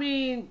 I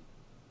mean...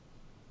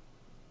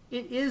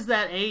 It is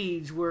that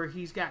age where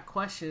he's got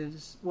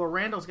questions, where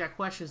Randall's got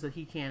questions that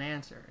he can't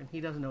answer, and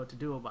he doesn't know what to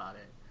do about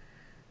it.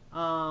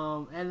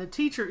 And the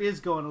teacher is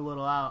going a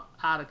little out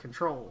of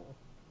control.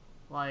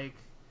 Like,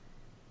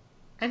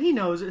 and he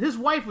knows it. His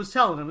wife was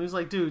telling him, he was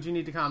like, dude, you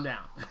need to calm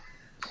down.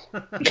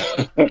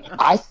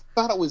 I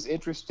thought it was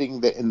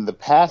interesting that in the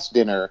past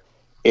dinner,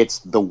 it's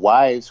the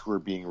wives who are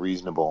being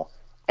reasonable,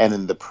 And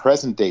in the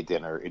present day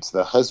dinner, it's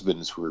the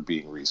husbands who are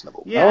being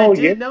reasonable. Yeah, I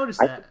did notice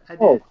that. I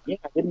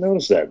didn't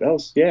notice that. That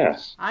was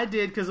I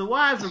did, because the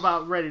wives were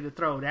about ready to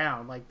throw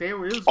down. Like it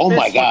was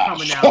my God,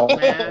 coming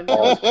out, man. It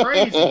was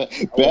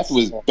crazy.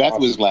 Beth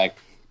was like,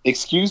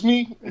 "Excuse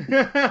me."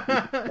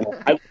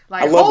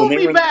 Hold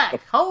me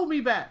back. Hold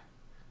me back.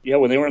 Yeah,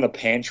 when they were in the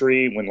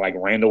pantry, when like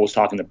Randall was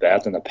talking to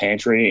Beth in the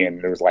pantry,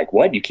 and there was like,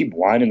 "What? You keep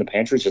wine in the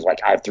pantry?" She's like,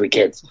 "I have 3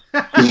 kids."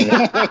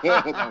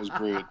 That was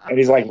great. And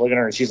he's like looking at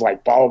her, and she's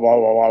like, "Blah blah blah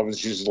blah blah." And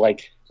she's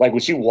like when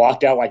she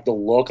walked out, like the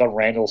look on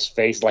Randall's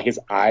face, like his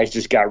eyes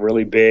just got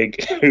really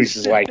big. He was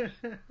just like,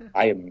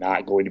 "I am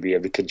not going to be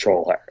able to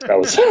control her." That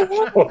was.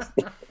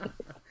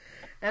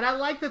 And I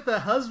like that the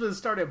husbands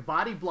started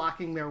body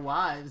blocking their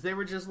wives. They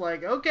were just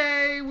like,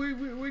 "Okay, we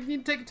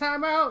need to take a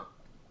time out."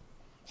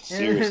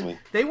 Seriously. And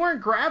they weren't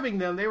grabbing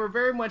them. They were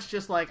very much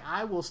just like,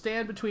 I will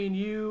stand between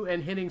you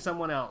and hitting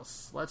someone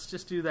else. Let's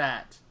just do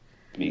that.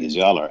 Because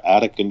y'all are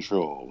out of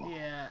control.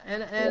 Yeah,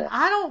 and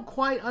I don't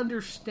quite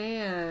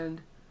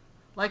understand.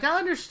 Like, I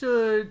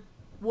understood,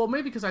 well,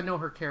 maybe because I know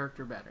her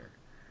character better.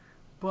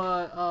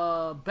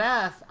 But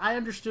Beth, I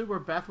understood where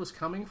Beth was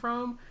coming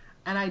from,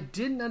 and I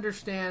didn't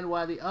understand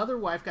why the other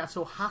wife got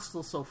so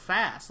hostile so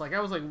fast. Like, I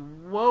was like,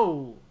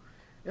 whoa.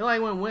 It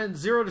like went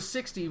 0 to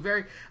 60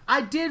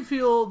 I did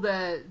feel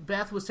that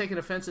Beth was taking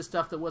offense at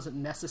stuff that wasn't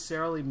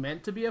necessarily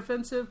meant to be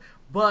offensive,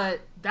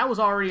 but that was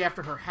already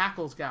after her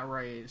hackles got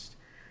raised.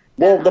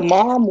 Well, the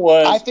mom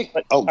was... I think...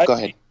 go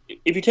ahead.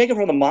 If you take it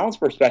from the mom's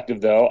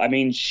perspective, though, I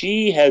mean,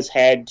 she has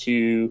had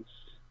to,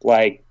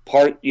 like,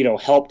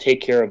 help take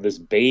care of this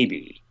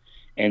baby.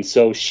 And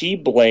so she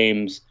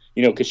blames,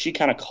 because she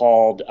kind of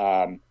called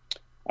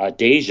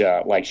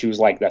Deja, like, she was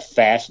like the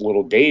fast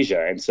little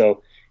Deja. And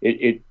so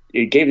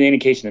it gave the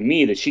indication to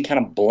me that she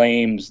kind of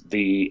blames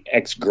the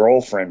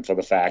ex-girlfriend for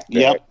the fact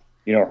that,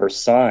 her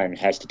son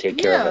has to take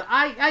care of it.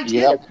 I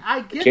get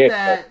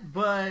that,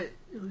 but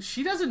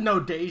she doesn't know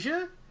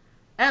Deja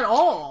at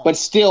all. But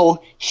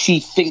still, she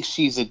thinks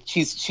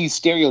she's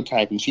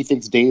stereotyping. She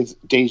thinks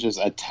Deja's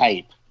a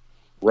type.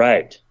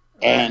 Right.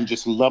 And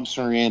just lumps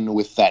her in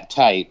with that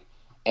type.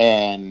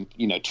 And,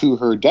 to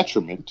her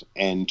detriment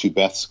and to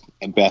Beth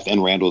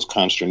and Randall's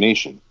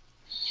consternation.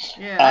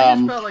 Yeah, I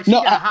just felt like she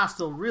got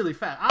hostile really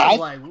fast. I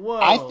was like, whoa.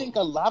 I think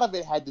a lot of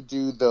it had to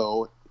do,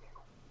 though,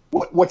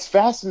 what's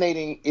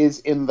fascinating is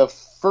in the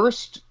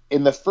first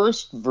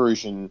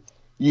version,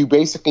 you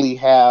basically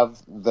have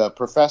the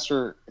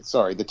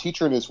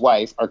teacher and his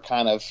wife are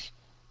kind of,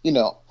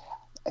 they're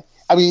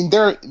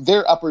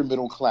upper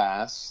middle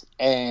class,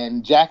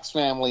 and Jack's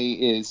family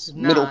is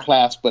middle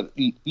class, but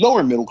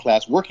lower middle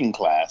class, working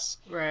class.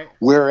 Right.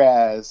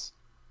 Whereas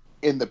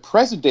in the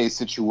present day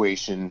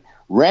situation,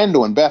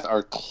 Randall and Beth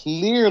are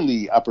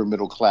clearly upper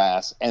middle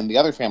class, and the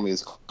other family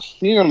is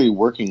clearly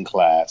working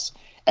class.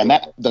 And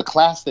that the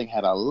class thing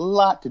had a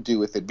lot to do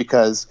with it,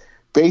 because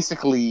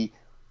basically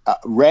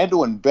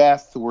Randall and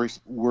Beth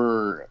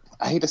were,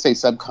 I hate to say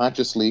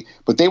subconsciously,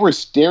 but they were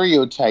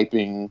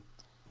stereotyping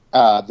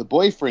the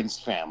boyfriend's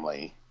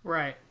family.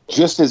 Right.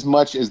 Just as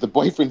much as the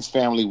boyfriend's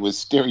family was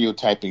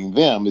stereotyping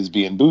them as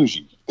being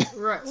bougie.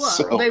 Right.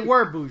 Well, they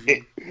were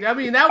bougie. I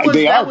mean,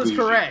 that was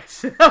correct.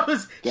 She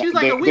was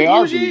like, "Are we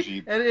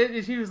bougie?"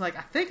 And she was like,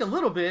 "I think a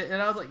little bit."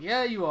 And I was like,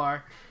 "Yeah, you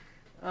are."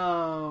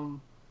 Well,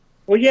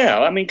 yeah.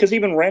 I mean, because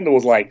even Randall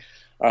was like,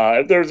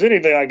 "If there's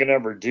anything I can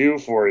ever do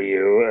for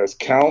you as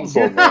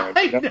councilman,"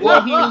 I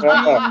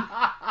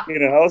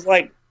was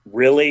like,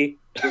 "Really?"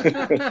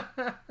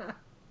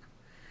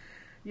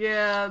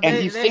 Yeah, and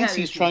he thinks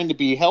he's trying to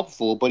be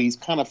helpful, but he's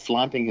kind of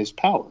flaunting his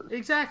power.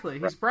 Exactly,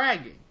 he's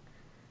bragging.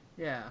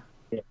 Yeah.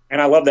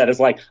 And I love that. It's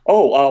like,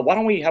 why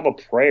don't we have a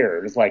prayer?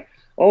 And it's like,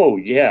 oh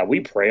yeah, we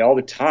pray all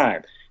the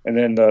time. And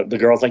then the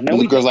girl's like, no,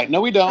 we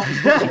don't.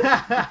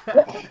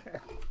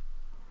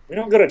 We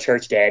don't go to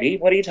church, Daddy.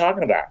 What are you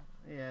talking about?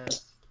 Yeah.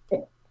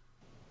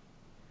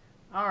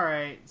 All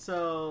right,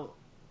 so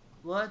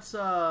let's.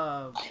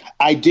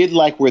 I did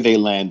like where they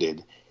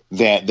landed.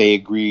 That they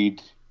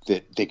agreed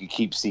that they could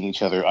keep seeing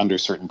each other under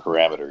certain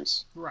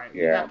parameters. Right.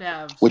 Yeah. You have to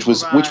have which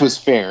was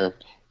fair,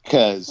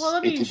 because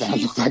it did not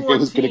look like it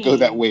was going to go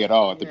that way at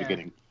all at the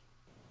beginning.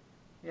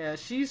 Yeah,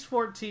 she's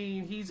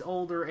 14, he's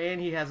older, and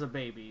he has a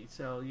baby.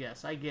 So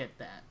yes, I get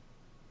that.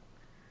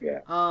 Yeah.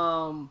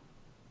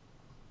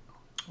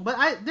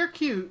 But they're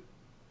cute.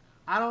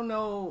 I don't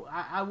know.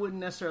 I wouldn't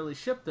necessarily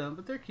ship them,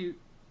 but they're cute.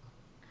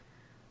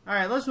 All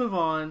right, let's move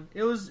on.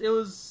 It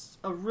was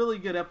a really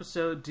good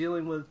episode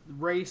dealing with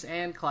race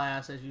and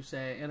class, as you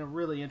say, in a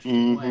really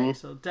interesting way.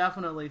 So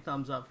definitely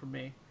thumbs up for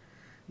me.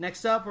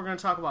 Next up, we're going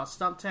to talk about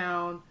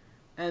Stumptown,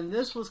 and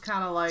this was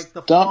kind of like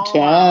the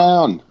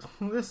Stumptown.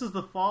 This is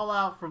the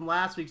fallout from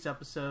last week's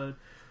episode,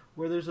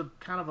 where there's a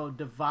kind of a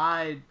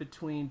divide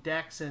between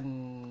Dex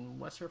and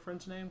what's her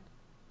friend's name,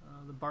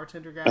 the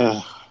bartender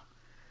guy.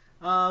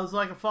 It was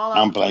like a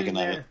fallout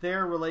between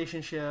their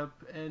relationship,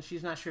 and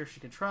she's not sure if she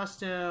can trust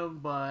him,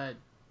 but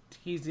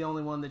he's the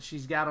only one that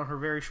she's got on her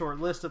very short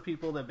list of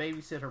people that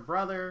babysit her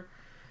brother.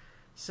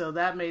 So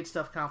that made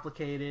stuff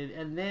complicated.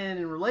 And then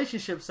in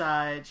relationship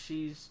side,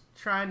 she's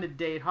trying to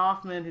date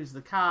Hoffman, who's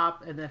the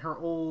cop, and then her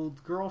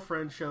old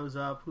girlfriend shows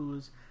up,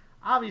 who's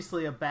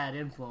obviously a bad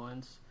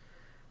influence.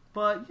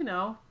 But, you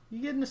know,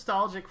 you get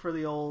nostalgic for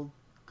the old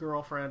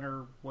girlfriend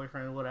or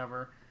boyfriend or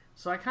whatever.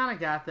 So I kind of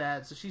got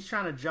that. So she's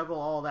trying to juggle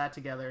all that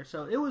together.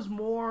 So it was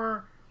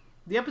more...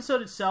 The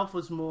episode itself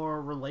was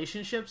more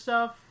relationship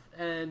stuff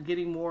and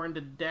getting more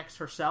into Dex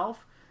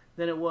herself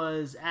than it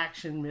was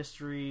action,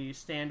 mystery,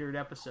 standard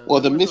episode. Well,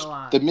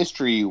 the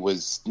mystery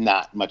was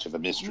not much of a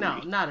mystery. No,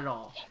 not at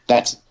all.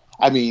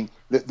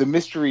 The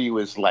mystery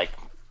was like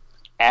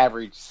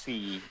average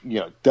C,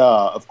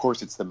 of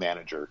course it's the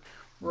manager.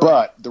 Right.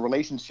 But the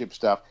relationship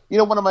stuff,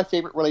 one of my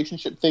favorite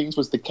relationship things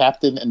was the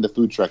captain and the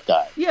food truck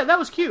guy. Yeah, that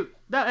was cute.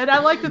 And I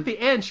liked at the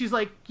end, she's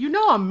like,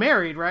 I'm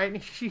married, right?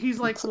 And he's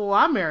like, well,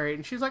 I'm married.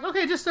 And she's like,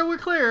 okay, just so we're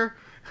clear.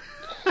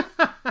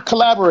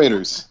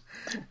 Collaborators.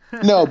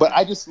 No, but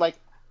I just like,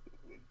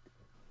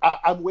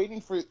 I'm waiting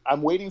for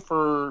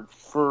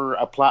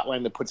a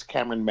plotline that puts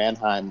Cameron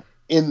Manheim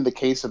in the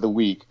case of the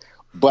week.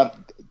 But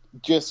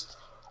just...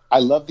 I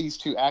love these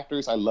two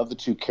actors. I love the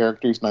two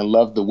characters, and I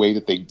love the way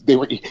that they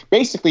were.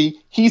 Basically,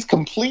 he's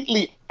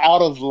completely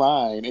out of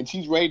line, and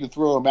she's ready to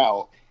throw him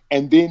out.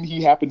 And then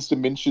he happens to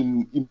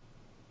mention,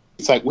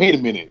 it's like, wait a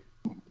minute,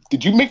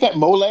 did you make that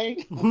mole?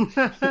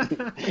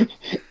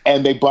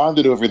 And they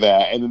bonded over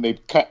that, and then they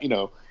cut.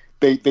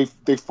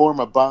 They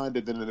form a bond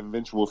and then an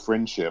eventual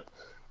friendship.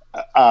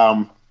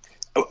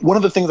 One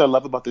of the things I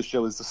love about this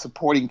show is the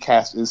supporting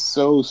cast is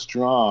so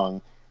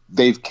strong.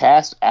 They've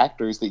cast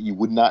actors that you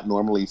would not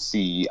normally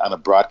see on a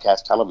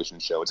broadcast television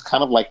show. It's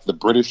kind of like the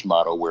British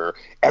model, where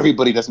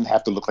everybody doesn't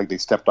have to look like they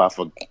stepped off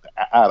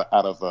out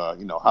of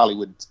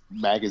Hollywood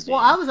magazine.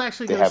 Well, I was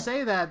actually going to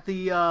say that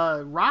the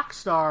rock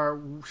star,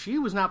 she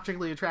was not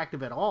particularly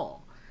attractive at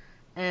all,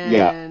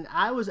 and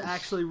I was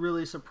actually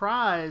really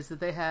surprised that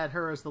they had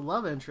her as the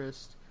love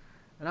interest.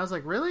 And I was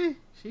like, really?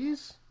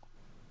 She's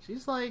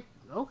like,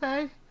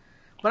 okay,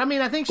 but I mean,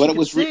 I think she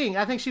could sing.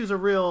 I think she was a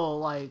real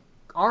like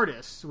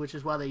artist, which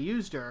is why they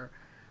used her.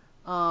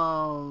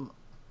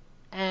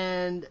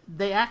 And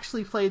they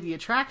actually played the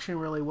attraction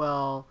really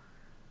well,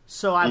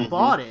 so I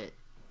bought it.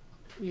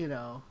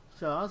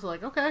 So I was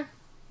like, okay,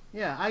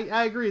 yeah,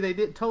 I agree. They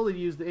did totally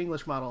use the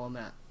English model on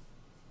that.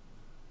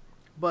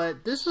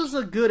 But this was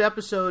a good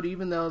episode,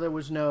 even though there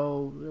was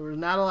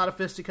not a lot of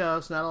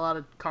fisticuffs, not a lot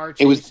of car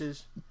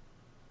chases.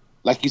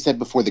 Like you said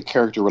before, the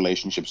character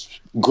relationships.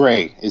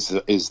 Gray is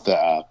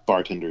the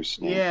bartender's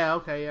name. Yeah.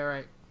 Okay. Yeah.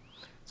 Right.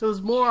 So it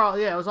was more,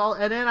 it was all,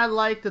 and then I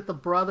liked that the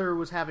brother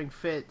was having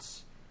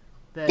fits,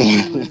 that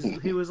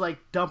he was like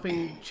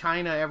dumping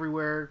china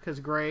everywhere because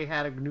Gray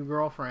had a new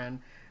girlfriend,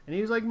 and he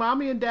was like,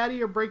 "Mommy and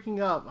Daddy are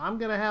breaking up. I'm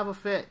gonna have a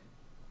fit."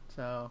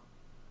 So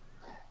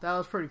that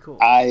was pretty cool.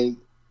 I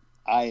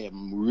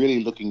am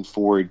really looking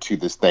forward to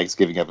this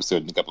Thanksgiving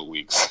episode in a couple of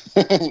weeks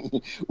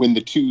when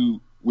the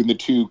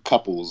two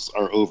couples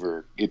are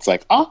over. It's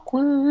like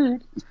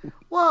awkward.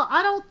 Well,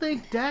 I don't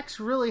think Dex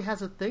really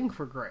has a thing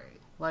for Gray.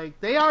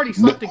 Like, they already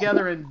slept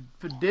together and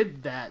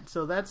did that,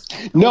 so that's...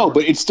 No,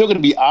 but it's still going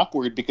to be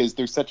awkward because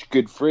they're such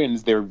good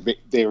friends. They're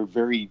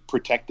very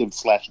protective /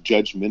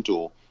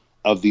 judgmental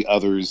of the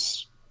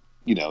other's,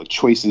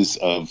 choices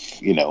of,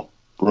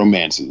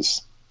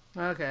 romances.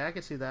 Okay, I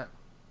can see that.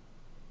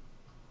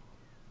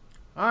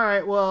 All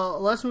right, well,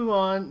 let's move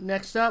on.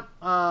 Next up,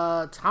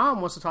 Tom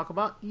wants to talk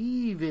about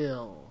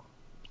Evil.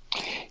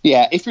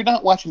 Yeah, if you're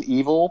not watching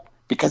Evil...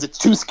 because it's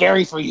too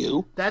scary for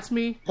you. That's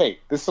me. Hey,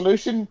 the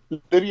solution,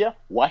 Lydia,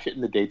 watch it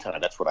in the daytime.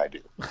 That's what I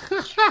do.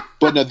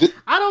 But no,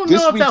 I don't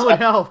know if that would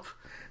help.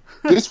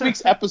 This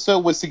week's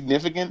episode was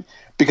significant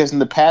because in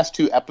the past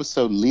two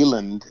episodes,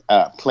 Leland,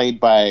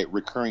 played by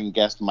recurring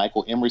guest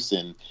Michael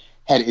Emerson,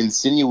 had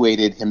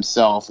insinuated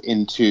himself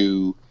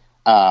into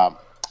the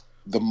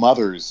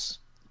mother's,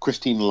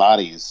 Christine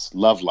Lottie's,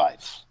 love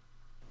life.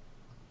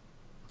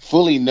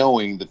 Fully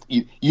knowing that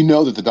you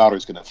know that the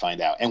daughter's going to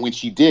find out. And when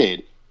she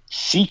did,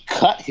 she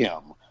cut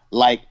him.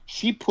 Like,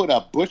 she put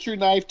a butcher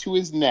knife to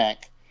his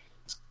neck,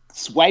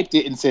 swiped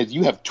it, and said,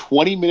 "You have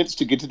 20 minutes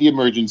to get to the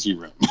emergency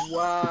room."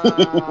 Wow.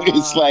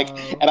 It's like,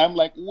 and I'm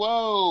like,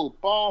 whoa,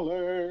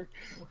 baller.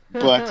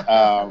 But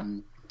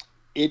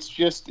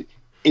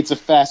it's a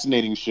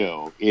fascinating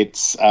show.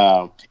 It's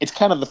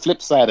kind of the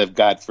flip side of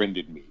God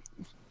Friended Me.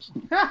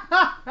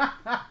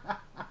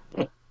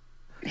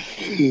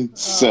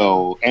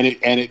 So,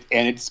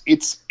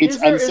 it's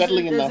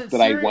unsettling enough that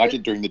I watch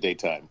it during the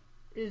daytime.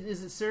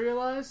 Is it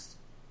serialized?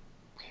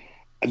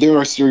 There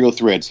are serial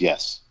threads,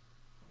 yes.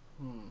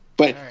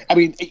 But, right. I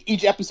mean,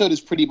 each episode is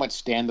pretty much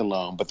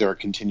standalone, but there are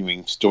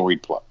continuing story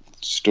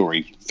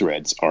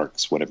threads,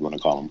 arcs, whatever you want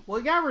to call them. Well,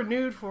 it got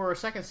renewed for a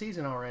second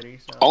season already.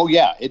 So. Oh,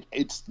 yeah.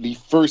 It's the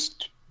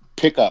first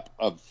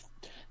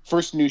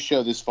new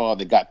show this fall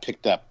that got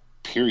picked up,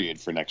 period,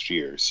 for next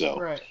year. So,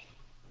 right.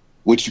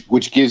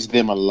 Which gives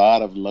them a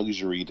lot of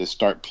luxury to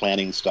start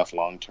planning stuff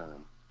long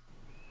term.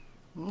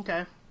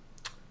 Okay.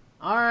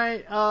 All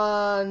right,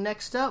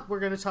 next up, we're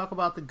going to talk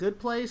about The Good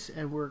Place,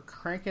 and we're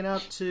cranking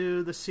up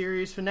to the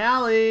series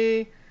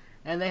finale,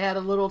 and they had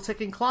a little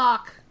ticking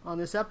clock on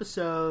this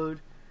episode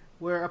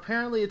where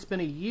apparently it's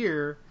been a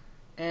year,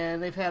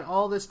 and they've had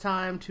all this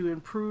time to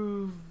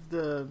improve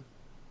the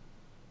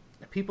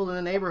people in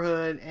the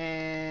neighborhood,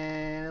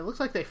 and it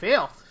looks like they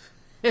failed.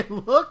 It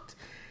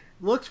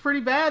looks pretty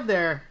bad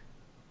there.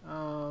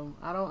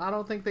 I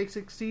don't think they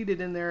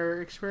succeeded in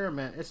their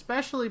experiment,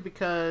 especially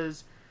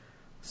because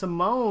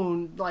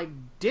Simone, like,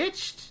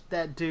 ditched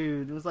that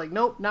dude. It was like,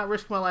 nope, not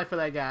risking my life for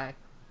that guy.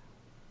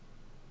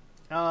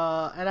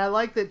 And I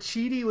like that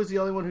Chidi was the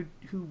only one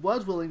who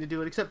was willing to do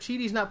it, except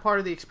Chidi's not part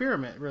of the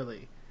experiment,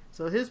 really.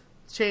 So his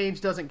change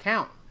doesn't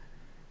count.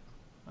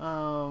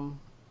 So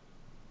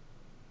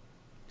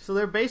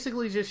they're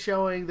basically just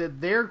showing that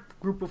their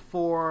group of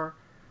 4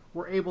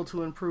 were able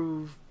to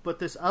improve, but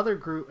this other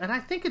group, and I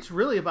think it's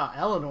really about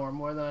Eleanor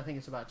more than I think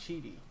it's about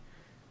Chidi.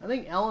 I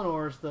think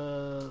Eleanor's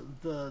the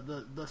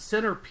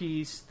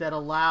centerpiece that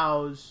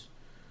allows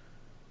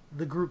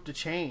the group to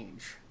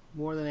change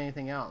more than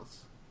anything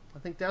else. I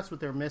think that's what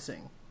they're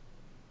missing.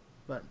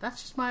 But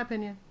that's just my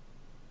opinion.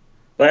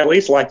 But I at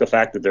least like the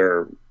fact that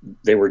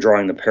they were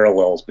drawing the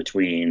parallels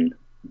between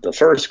the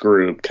first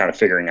group kind of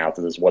figuring out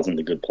that this wasn't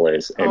the good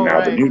place, and now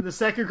the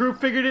second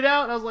group figured it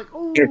out. I was like,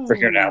 oh, you're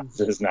figuring out this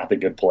is not the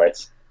good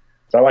place.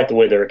 So I like the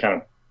way they're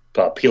kind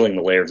of peeling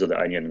the layers of the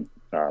onion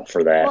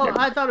for that. Well,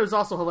 I thought it was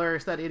also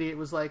hilarious that idiot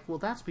was like, well,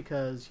 that's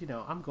because,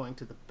 I'm going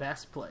to the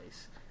best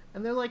place.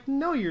 And they're like,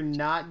 no, you're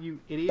not, you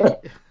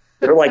idiot.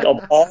 They're like, of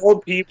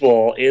all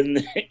people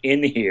in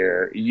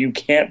here, you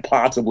can't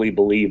possibly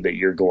believe that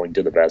you're going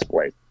to the best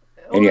place.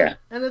 And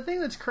and the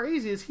thing that's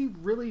crazy is he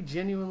really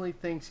genuinely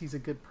thinks he's a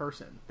good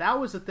person. That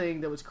was the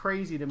thing that was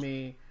crazy to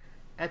me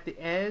at the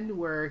end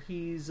where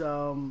he's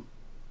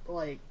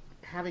like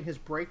having his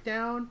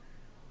breakdown.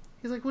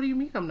 He's like, what do you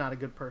mean I'm not a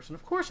good person?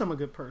 Of course I'm a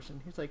good person.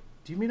 He's like,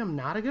 do you mean I'm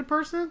not a good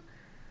person?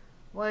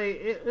 Like,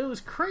 it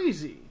was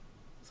crazy.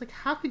 It's like,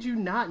 how could you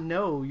not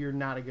know you're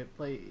not a good...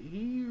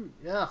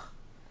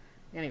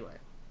 Anyway.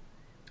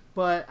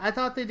 But I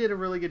thought they did a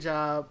really good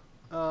job.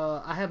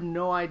 I have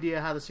no idea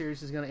how the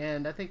series is going to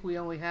end. I think we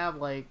only have,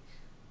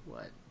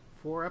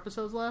 4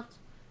 episodes left?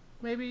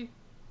 Maybe?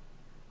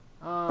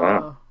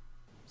 Wow.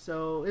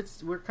 So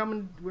we're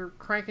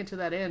cranking to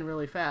that end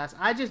really fast.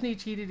 I just need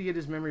Chidi to get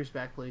his memories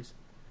back, please.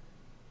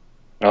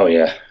 Oh,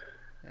 yeah.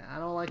 I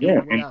don't like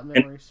it without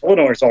memories. And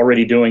Eleanor's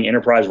already doing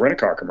Enterprise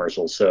Rent-A-Car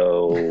commercials,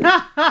 so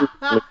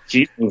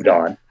she's moved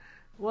on.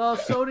 Well,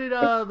 so did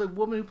the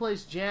woman who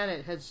plays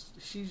Janet.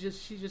 She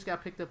just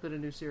got picked up in a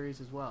new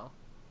series as well.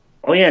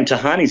 Oh, yeah, and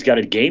Tahani's got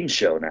a game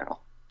show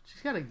now.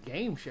 She's got a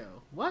game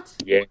show? What?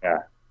 Yeah,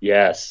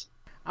 yes.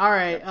 All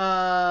right.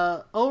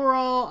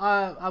 Overall,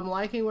 I'm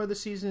liking where the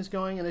season is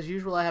going, and as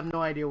usual, I have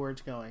no idea where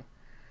it's going.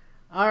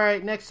 All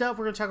right, next up,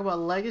 we're going to talk about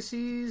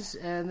Legacies,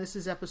 and this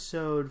is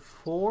episode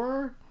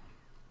 4.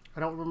 I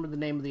don't remember the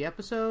name of the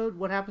episode.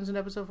 What happens in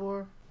episode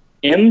 4?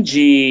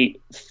 MG,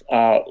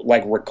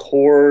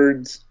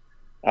 records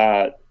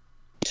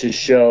to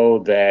show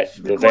that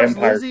the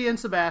vampire... Lizzie and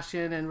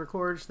Sebastian, and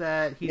records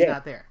that he's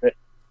not there.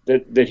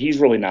 That he's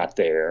really not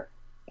there.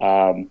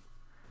 And,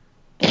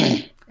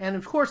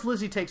 of course,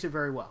 Lizzie takes it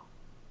very well.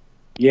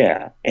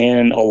 Yeah,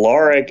 and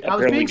Alaric... I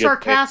was being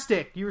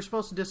sarcastic. You were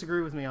supposed to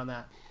disagree with me on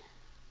that.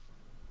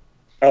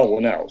 Oh,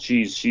 well, no.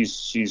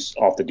 She's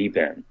off the deep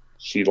end.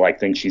 She,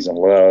 thinks she's in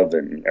love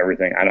and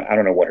everything. I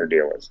don't know what her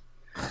deal is.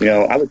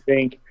 I would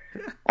think,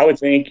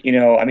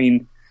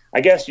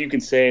 I guess you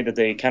can say that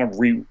they kind of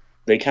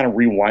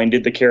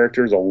rewinded the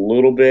characters a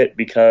little bit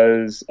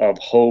because of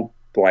Hope,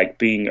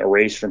 being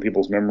erased from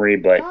people's memory.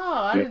 But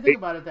I didn't think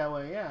about it that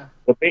way, yeah.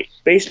 But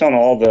based on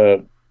all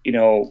the,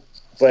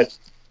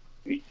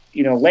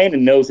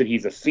 Landon knows that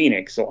he's a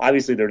Phoenix, so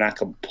obviously they're not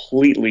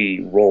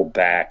completely rolled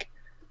back.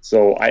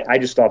 So I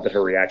just thought that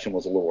her reaction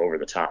was a little over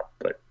the top,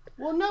 but...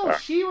 Well, no,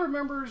 she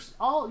remembers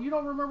all... You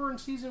don't remember in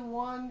season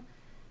 1,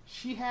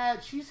 she's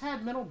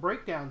had mental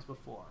breakdowns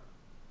before.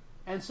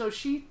 And so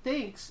she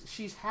thinks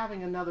she's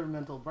having another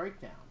mental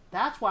breakdown.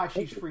 That's why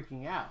she's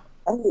freaking out.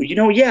 Oh,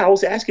 I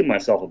was asking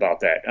myself about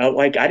that.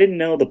 I didn't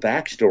know the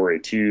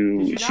backstory to...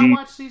 Did you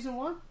not watch season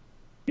 1?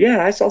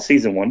 Yeah, I saw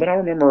season 1, but I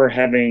remember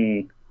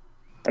having...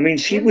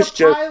 she in was the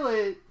just...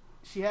 pilot...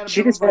 She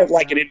just had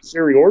an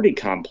inferiority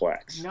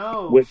complex.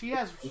 No, she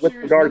has with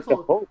regards to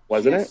Hope,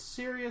 wasn't it?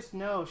 She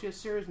has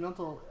serious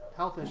mental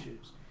health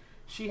issues.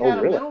 She had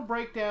a mental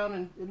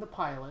breakdown in the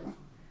pilot,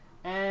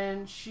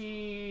 and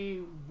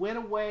she went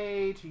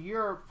away to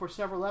Europe for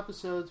several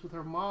episodes with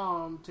her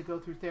mom to go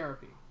through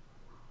therapy.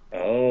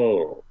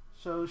 Oh.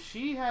 So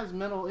she has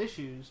mental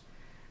issues,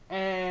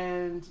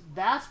 and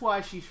that's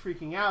why she's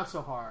freaking out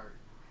so hard.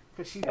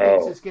 Because she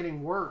thinks it's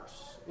getting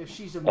worse. If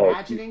she's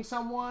imagining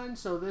someone,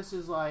 so this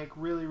is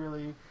really,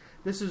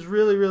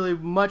 really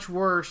much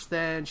worse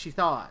than she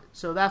thought.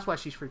 So that's why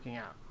she's freaking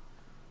out.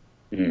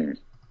 Mm.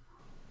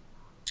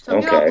 So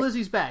get off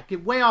Lizzie's back.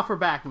 Get way off her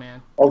back,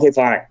 man. Okay,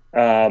 fine.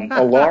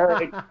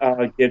 Alaric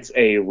gets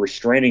a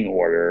restraining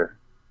order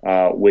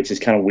which is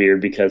kind of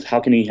weird because how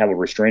can he have a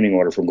restraining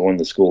order from going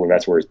to school and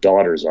that's where his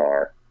daughters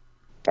are?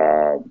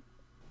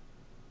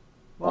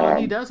 Well,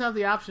 he does have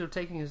the option of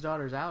taking his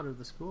daughters out of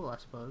the school, I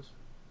suppose.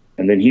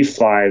 And then he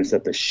finds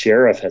that the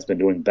sheriff has been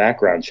doing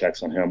background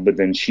checks on him, but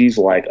then she's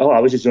like, oh, I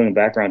was just doing a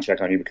background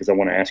check on you because I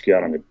want to ask you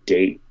out on a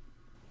date.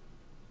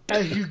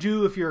 As you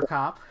do if you're a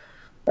cop.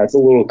 That's a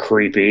little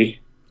creepy.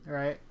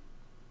 Right.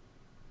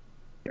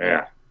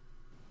 Yeah.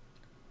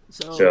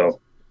 So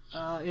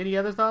any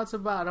other thoughts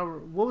about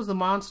what was the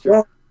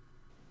monster?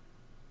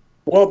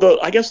 Well,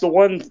 I guess the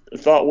one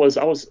thought was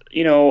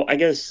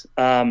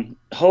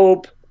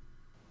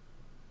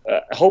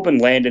Hope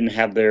and Landon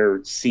have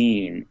their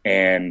scene,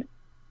 and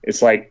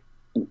it's like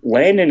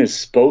Landon is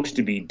supposed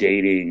to be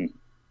dating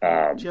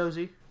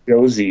Josie,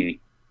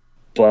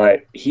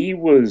 but he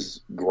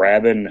was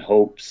grabbing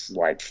Hope's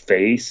like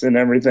face and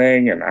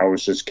everything, and I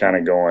was just kind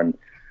of going,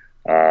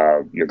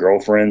 "Your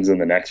girlfriend's in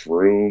the next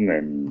room,"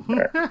 and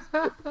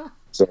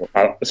so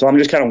I'm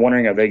just kind of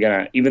wondering, are they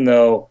gonna, even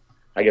though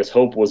I guess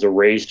Hope was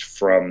erased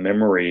from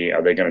memory,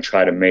 are they gonna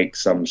try to make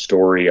some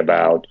story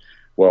about,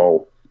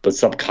 well, but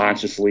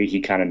subconsciously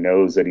he kind of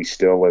knows that he's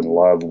still in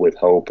love with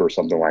Hope or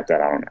something like that?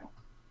 I don't know.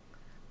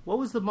 What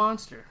was the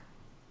monster?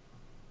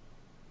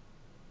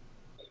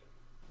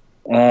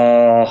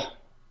 There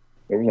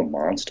was a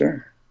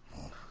monster?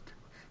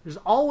 There's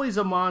always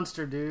a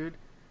monster, dude.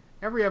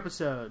 Every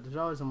episode, there's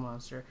always a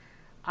monster.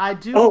 I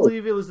do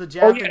believe it was the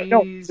Japanese... Oh, yeah,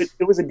 no,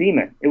 it was a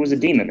demon. It was a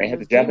demon. They had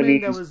the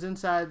Japanese... that was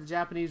inside the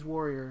Japanese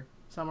warrior,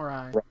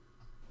 samurai. Right.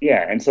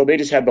 Yeah, and so they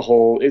just had the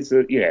whole... It's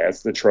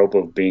the trope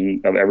of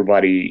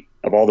everybody,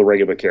 of all the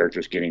regular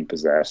characters getting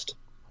possessed.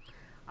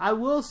 I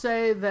will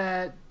say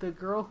that the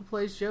girl who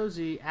plays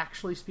Josie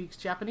actually speaks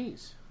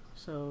Japanese,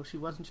 so she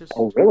wasn't just...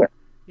 Oh, really?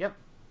 Yep.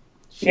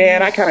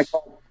 And I kind of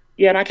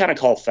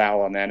call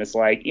foul on that. It's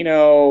like,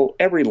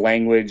 every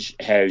language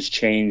has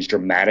changed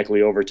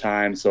dramatically over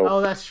time. So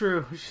oh, that's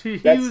true. He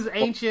was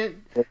ancient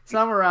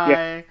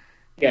samurai.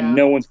 Yeah,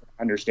 no one's going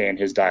to understand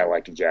his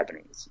dialect of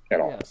Japanese at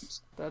all.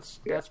 Yes,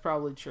 that's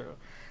probably true.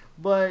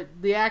 But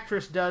the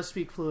actress does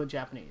speak fluent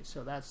Japanese,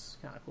 so that's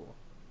kind of cool.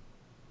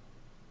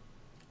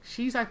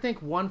 She's, I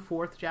think,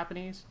 1/4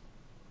 Japanese.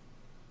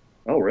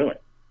 Oh, really?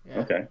 Yeah.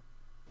 Okay.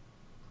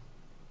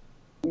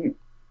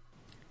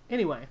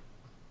 Anyway,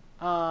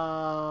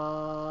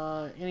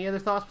 any other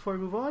thoughts before we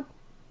move on?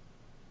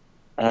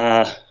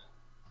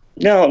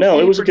 No.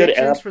 It was a good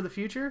predictions for the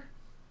future.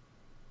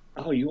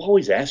 Oh, you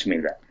always ask me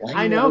that.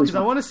 I know, because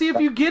I want to see if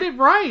you get it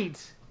right.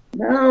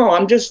 No,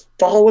 I'm just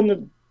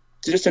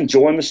just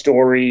enjoying the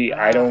story.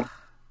 I don't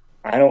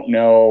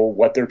know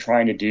what they're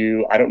trying to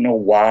do. I don't know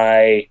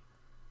why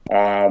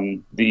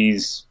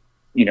these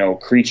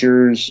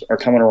creatures are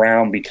coming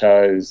around,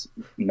 because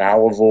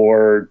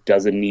Malivore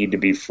doesn't need to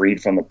be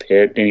freed from the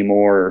pit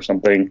anymore or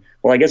something.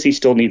 Well, I guess he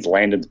still needs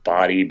Landon's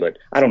body, but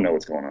I don't know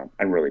what's going on.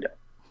 I really don't.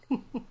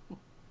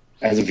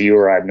 As a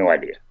viewer, I have no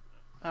idea.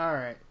 All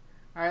right,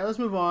 let's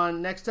move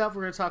on. Next up,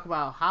 we're going to talk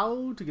about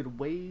How to Get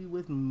Away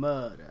with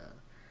Murder.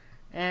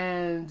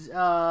 And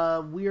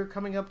we are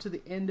coming up to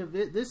the end of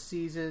this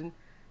season,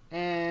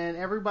 and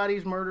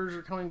everybody's murders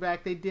are coming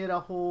back. They did a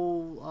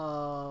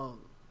whole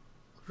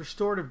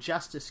restorative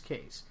justice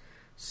case.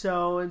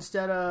 So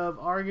instead of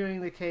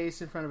arguing the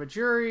case in front of a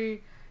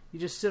jury, you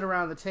just sit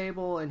around the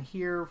table and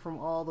hear from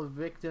all the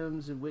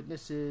victims and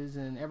witnesses,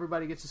 and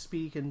everybody gets to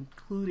speak,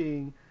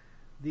 including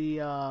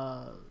the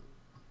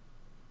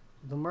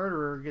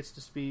murderer gets to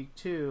speak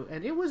too.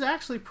 And it was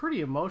actually pretty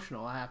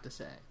emotional, I have to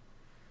say.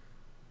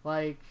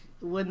 Like,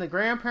 when the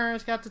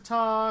grandparents got to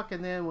talk,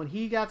 and then when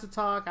he got to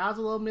talk, I was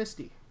a little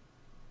misty.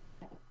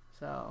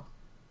 So,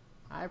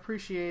 I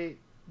appreciate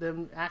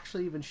them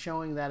actually even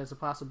showing that as a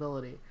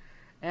possibility.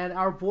 And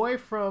our boy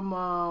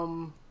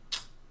from,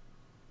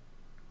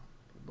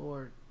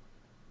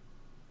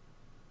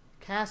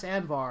 Cass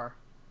Anvar,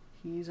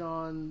 he's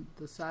on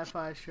the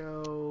sci-fi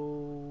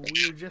show,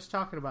 we were just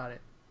talking about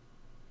it.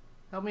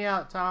 Help me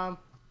out, Tom.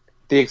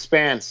 The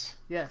Expanse.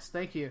 Yes,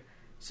 thank you.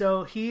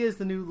 So he is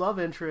the new love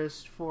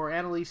interest for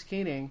Annalise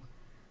Keating,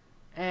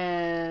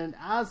 and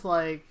I was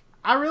like,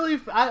 I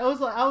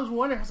was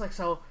wondering,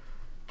 so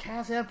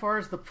Cass Anvar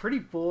is the pretty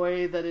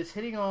boy that is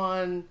hitting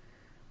on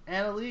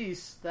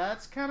Annalise.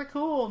 That's kind of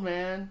cool,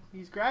 man.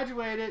 He's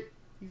graduated.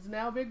 He's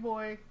now a big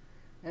boy,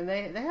 and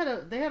they had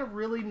a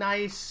really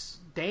nice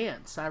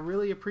dance. I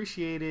really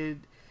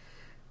appreciated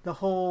the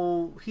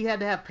whole. He had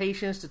to have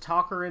patience to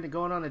talk her into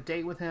going on a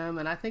date with him,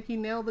 and I think he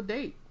nailed the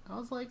date. I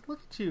was like,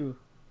 look at you.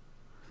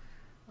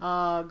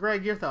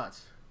 Greg, your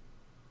thoughts?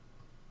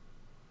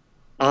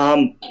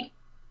 Well,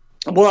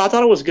 I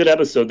thought it was a good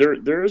episode.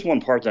 There is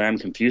one part that I'm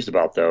confused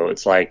about, though.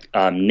 It's like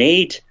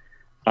Nate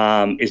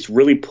is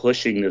really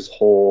pushing this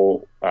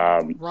whole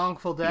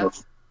wrongful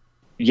death.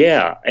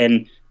 Yeah,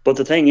 but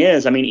the thing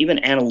is, I mean, even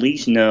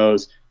Annalise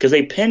knows, because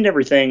they pinned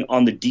everything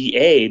on the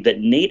DA that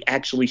Nate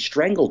actually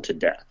strangled to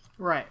death.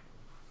 Right,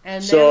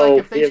 and so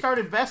if they start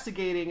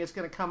investigating, it's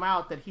going to come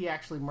out that he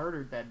actually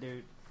murdered that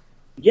dude.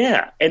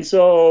 Yeah, and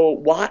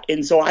so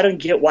I don't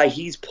get why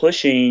he's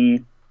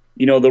pushing,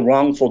 the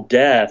wrongful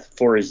death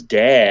for his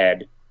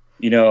dad,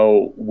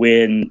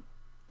 when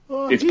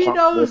he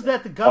knows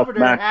that the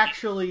governor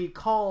actually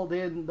called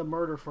in the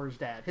murder for his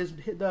dad.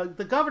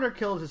 The governor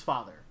killed his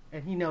father,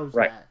 and he knows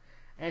that.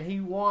 And he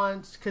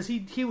wants, because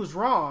he was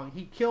wrong.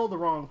 He killed the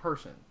wrong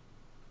person.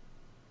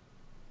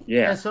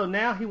 Yeah. And so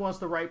now he wants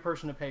the right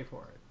person to pay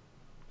for it.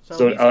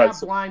 So he's got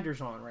blinders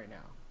on right now.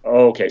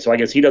 Okay, so I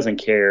guess he doesn't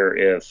care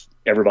if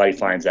everybody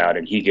finds out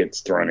and he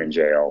gets thrown in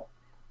jail.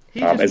 He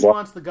just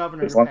wants the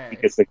governor to pay. He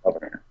gets the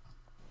governor.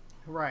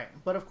 Right.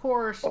 But of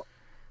course,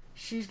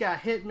 she's got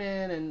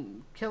hitmen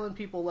and killing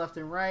people left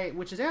and right,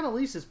 which is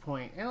Annalise's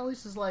point.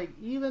 Annalise is like,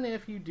 even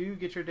if you do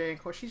get your day in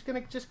court, she's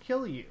going to just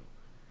kill you.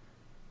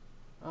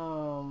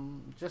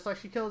 Just like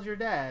she killed your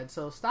dad,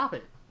 so stop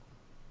it.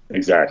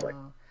 Exactly.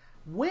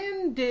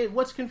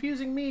 What's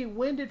confusing me,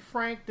 when did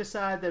Frank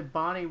decide that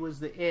Bonnie was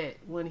the it?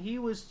 When he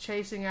was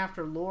chasing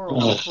after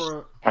Laurel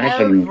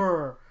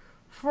forever.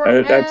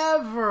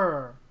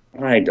 Forever.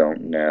 I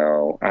don't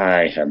know.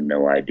 I have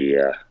no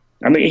idea.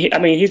 I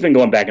mean, he's been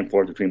going back and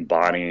forth between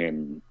Bonnie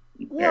and...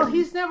 Well,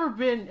 he's never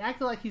been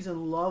acting like he's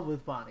in love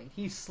with Bonnie.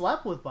 He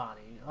slept with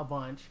Bonnie a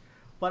bunch,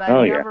 but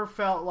I never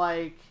felt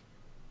like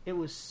it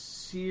was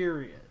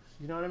serious.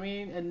 You know what I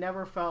mean? It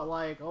never felt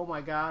like, oh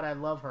my God, I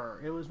love her.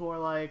 It was more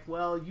like,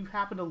 well, you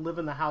happen to live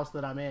in the house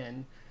that I'm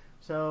in,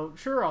 so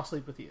sure, I'll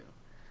sleep with you.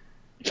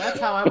 That's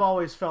how I've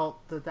always felt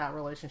that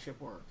relationship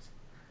works.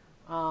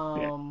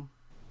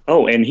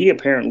 Oh, and he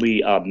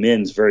apparently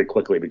mends very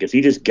quickly because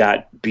he just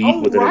got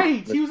beat with it. Oh,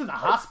 right. He was in the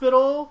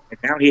hospital. And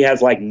now he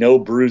has, no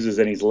bruises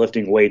and he's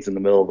lifting weights in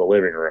the middle of the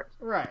living room.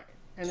 Right.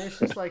 And it's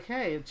just like,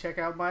 hey, check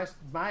out my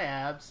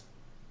abs.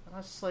 I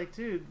was just like,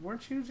 dude,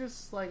 weren't you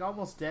just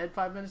almost dead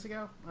 5 minutes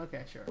ago?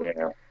 Okay, sure.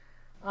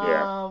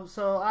 Yeah.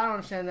 So I don't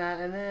understand that.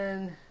 And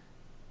then,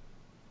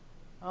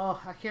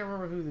 I can't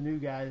remember what the new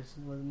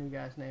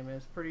guy's name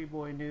is. Pretty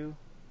boy new,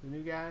 the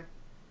new guy,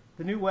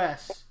 the new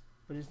Wes,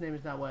 but his name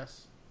is not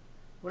Wes.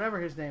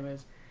 Whatever his name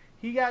is,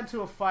 he got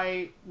into a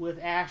fight with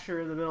Asher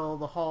in the middle of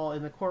the hall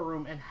in the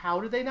courtroom. And how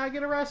did they not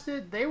get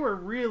arrested? They were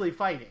really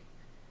fighting.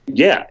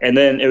 Yeah, and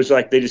then it was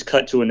like they just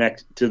cut to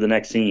the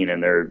next scene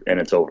and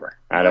it's over.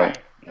 I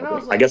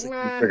guess they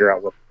can figure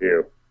out what to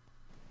do.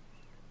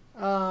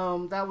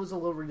 That was a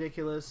little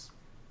ridiculous.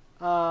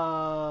 And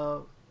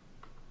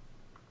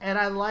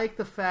I like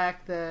the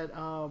fact that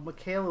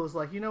Michaela was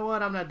like, you know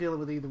what, I'm not dealing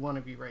with either one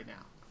of you right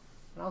now.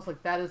 And I was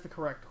like, that is the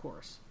correct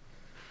course.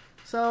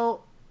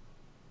 So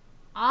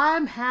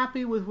I'm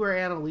happy with where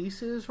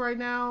Annalise is right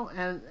now.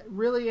 And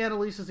really,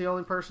 Annalise is the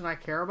only person I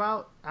care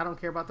about. I don't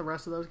care about the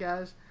rest of those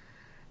guys.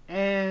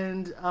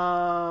 And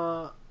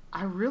I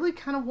really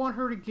kind of want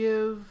her to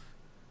give...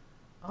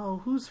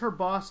 Oh, who's her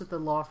boss at the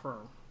law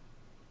firm?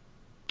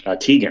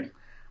 Tegan.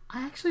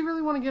 I actually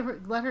really want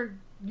to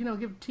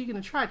give Tegan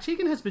a try.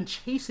 Tegan has been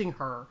chasing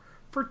her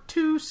for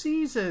 2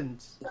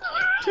 seasons.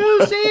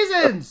 2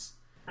 seasons!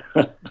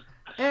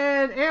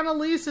 And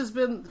Annalise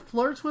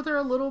flirts with her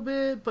a little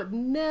bit, but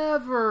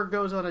never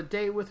goes on a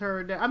date with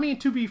her. I mean,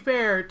 to be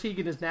fair,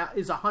 Tegan is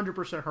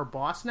 100% her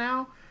boss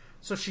now,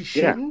 so she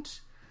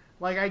shouldn't.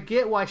 Yeah. I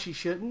get why she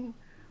shouldn't.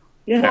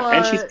 Yeah,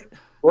 and she's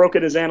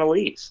broken as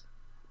Annalise.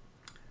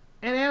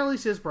 And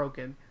Annalise is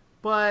broken,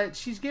 but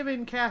she's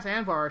giving Cass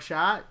Anvar a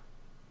shot.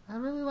 I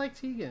really like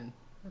Tegan.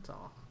 That's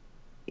all.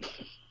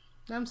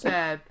 I'm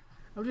sad.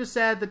 I'm just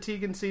sad that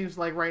Tegan seems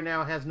like right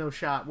now has no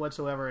shot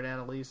whatsoever at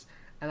Annalise.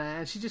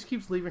 And she just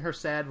keeps leaving her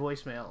sad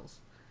voicemails.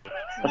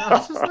 And I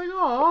was just like,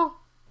 oh.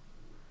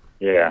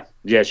 Yeah.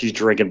 Yeah, she's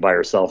drinking by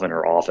herself in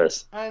her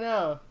office. I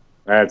know.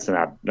 That's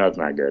not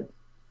good.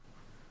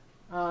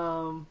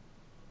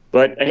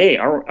 But, hey,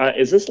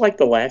 is this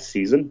the last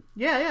season?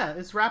 Yeah.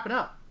 It's wrapping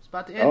up.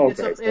 About to end.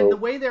 And the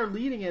way they're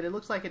leading it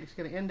looks like it's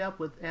going to end up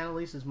with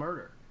Annalise's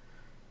murder.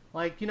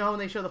 When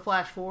they show the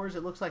flash forwards,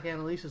 it looks like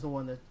Annalise is the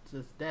one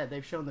that's dead.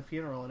 They've shown the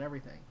funeral and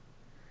everything.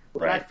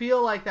 But I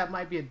feel like that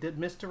might be a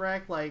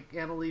misdirect, like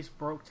Annalise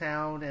broke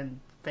town and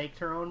faked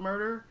her own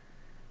murder.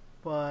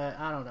 But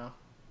I don't know.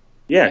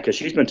 Yeah, because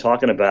she's been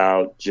talking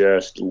about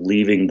just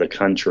leaving the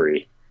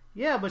country.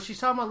 Yeah, but she's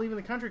talking about leaving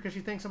the country because she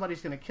thinks somebody's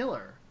going to kill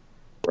her.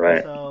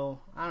 Right. So,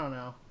 I don't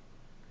know.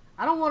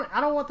 I don't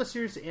want the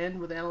series to end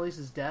with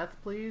Annalise's death,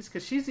 please,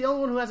 because she's the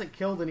only one who hasn't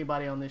killed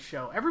anybody on this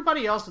show.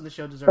 Everybody else in the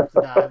show deserves to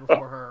die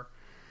before her.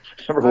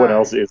 Everyone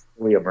else is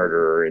really a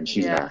murderer, and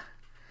she's not.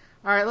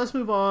 All right, let's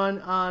move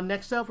on.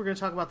 Next up, we're going to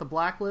talk about the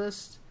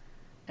Blacklist.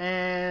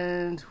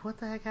 And what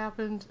the heck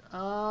happened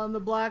on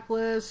the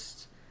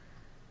Blacklist?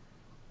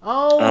 We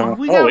got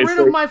rid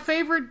of my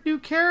favorite new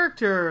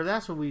character.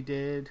 That's what we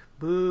did.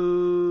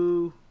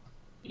 Boo.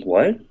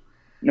 What?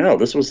 No,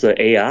 this was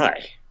the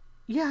AI.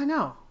 Yeah, I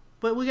know.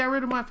 But we got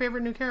rid of my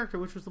favorite new character,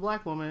 which was the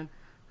black woman,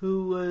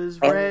 who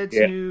was Red's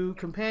new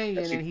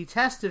companion, and he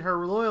tested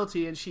her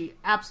loyalty, and she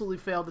absolutely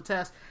failed the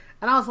test.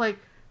 And I was like,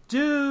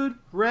 dude,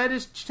 Red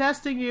is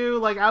testing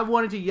you. I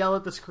wanted to yell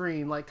at the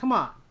screen. Come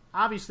on.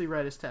 Obviously,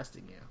 Red is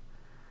testing you.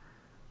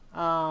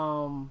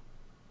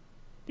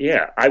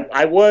 Yeah,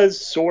 I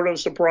was sort of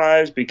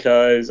surprised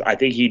because I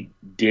think he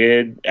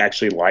did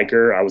actually like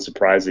her. I was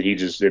surprised that he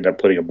just ended up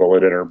putting a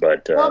bullet in her.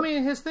 But well, I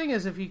mean, his thing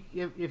is if you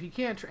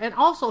can't, and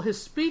also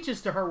his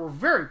speeches to her were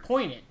very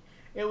poignant.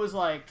 It was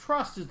like,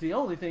 trust is the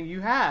only thing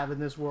you have in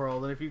this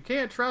world, and if you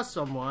can't trust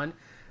someone,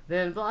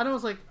 then I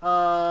was like,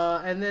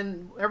 and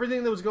then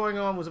everything that was going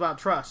on was about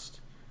trust.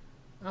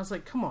 I was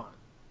like, come on,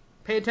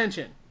 pay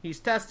attention.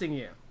 He's testing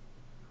you.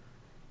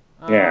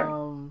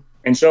 Yeah.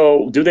 And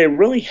so, do they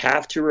really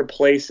have to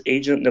replace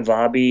Agent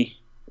Navabi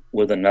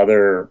with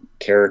another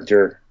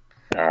character?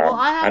 Well,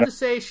 I have to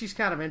say she's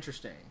kind of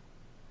interesting.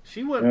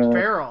 She went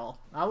feral.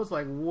 I was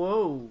like,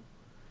 whoa.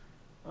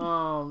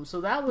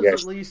 So that was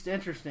at least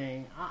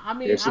interesting. I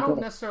mean, I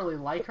don't necessarily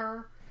like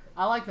her.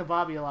 I like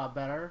Navabi a lot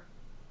better.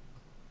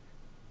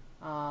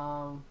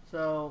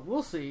 So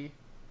we'll see.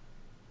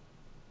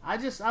 I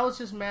was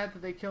just mad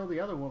that they killed the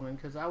other woman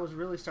because I was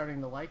really starting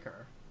to like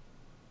her.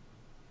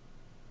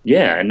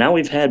 Yeah, and now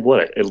we've had,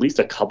 at least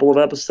a couple of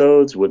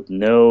episodes with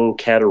no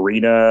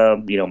Katarina,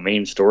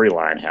 main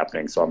storyline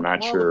happening, so I'm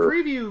not sure. The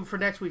preview for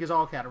next week is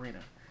all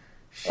Katarina.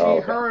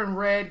 Her and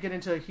Red get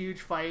into a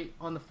huge fight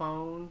on the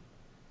phone,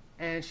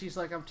 and she's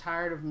like, I'm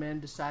tired of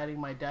men deciding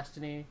my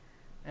destiny,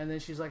 and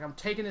then she's like, I'm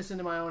taking this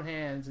into my own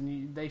hands,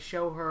 and they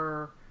show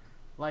her,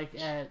 like,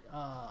 at,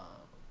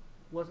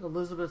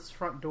 Elizabeth's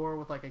front door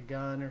with, like, a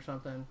gun or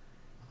something,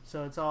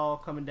 so it's all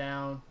coming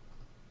down.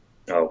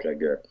 Okay,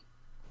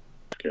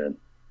 good.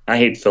 I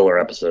hate filler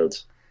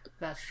episodes.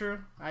 That's true.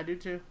 I do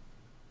too.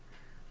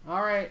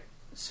 All right.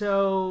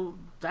 So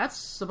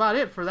that's about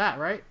it for that,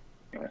 right?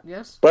 Yeah.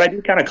 Yes. But I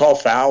do kind of call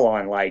foul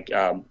on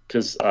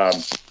because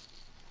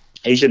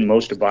Asian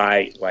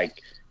Mostabai,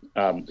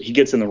 he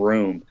gets in the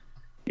room,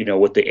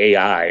 with the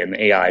AI, and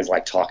the AI is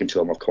like talking to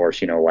him, of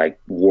course, like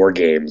war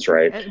games,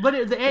 right?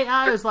 But the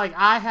AI is like,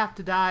 I have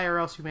to die or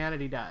else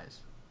humanity dies.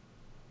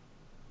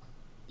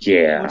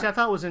 Yeah. Which I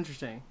thought was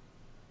interesting.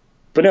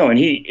 But no, and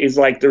he is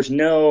like, there's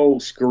no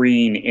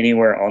screen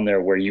anywhere on there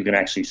where you can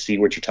actually see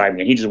what you're typing.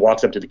 And he just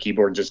walks up to the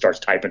keyboard and just starts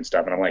typing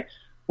stuff. And I'm like,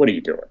 what are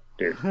you doing,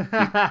 dude?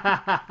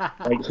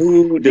 Like,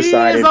 who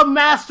decided? He is a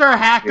master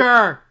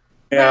hacker.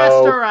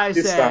 Master, I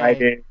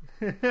say.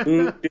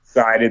 Who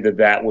decided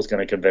that was going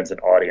to convince an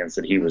audience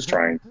that he was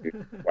trying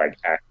to,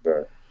 hack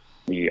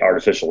the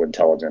artificial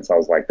intelligence? I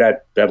was like,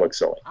 that looks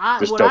silly.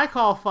 What I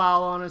call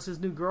foul on is his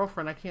new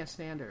girlfriend. I can't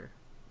stand her.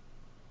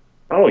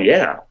 Oh,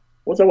 yeah.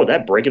 What's up with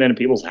that? Breaking into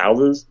people's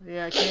houses?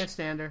 Yeah, I can't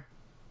stand her.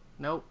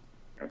 Nope.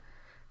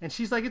 And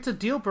she's like, it's a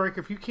deal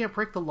breaker if you can't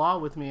break the law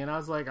with me. And I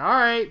was like, all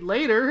right,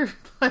 later.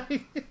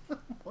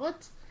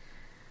 What?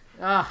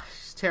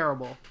 She's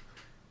terrible.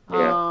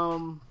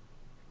 Yeah.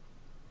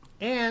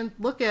 And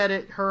look at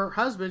it.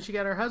 She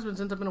got her husband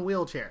sent up in a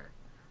wheelchair.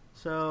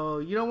 So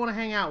you don't want to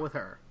hang out with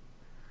her.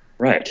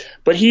 Right.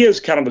 But he is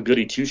kind of a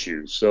goody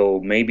two-shoes. So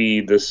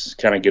maybe this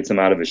kind of gets him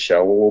out of his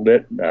shell a little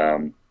bit.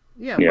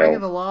 Yeah, breaking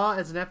the law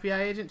as an FBI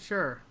agent,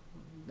 sure.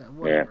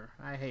 Whatever.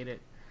 Yeah. I hate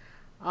it.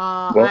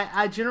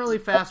 I generally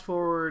fast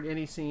forward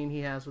any scene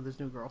he has with his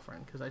new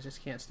girlfriend because I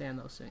just can't stand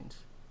those scenes.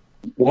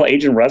 Well,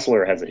 Agent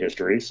Wrestler has a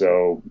history,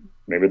 so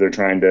maybe they're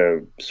trying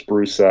to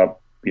spruce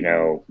up,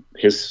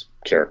 his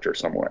character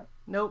somewhat.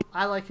 Nope,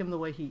 I like him the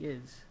way he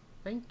is.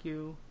 Thank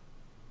you.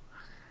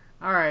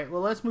 All right,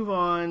 well, let's move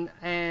on,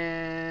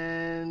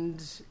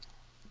 and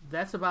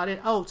that's about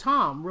it. Oh,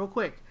 Tom, real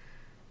quick.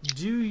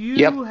 Do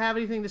you have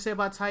anything to say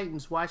about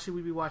Titans? Why should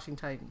we be watching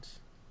Titans?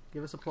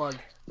 Give us a plug.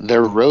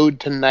 The road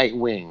to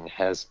Nightwing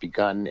has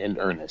begun in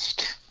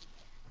earnest.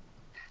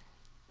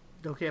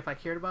 Okay, if I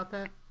cared about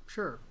that,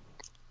 sure.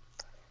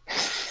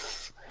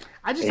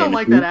 I just don't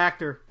like that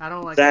actor. I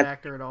don't like that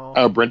actor at all.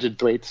 Oh, Brendan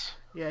Thwaites?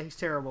 Yeah, he's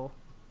terrible.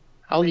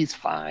 Oh, he's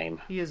fine.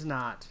 He is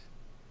not.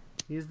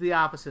 He is the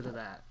opposite of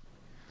that.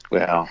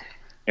 Well.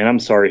 And I'm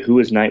sorry, who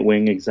is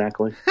Nightwing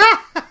exactly?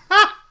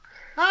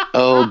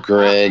 Oh,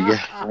 Greg.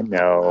 I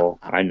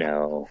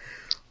know.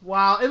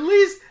 Wow, at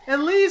least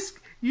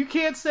you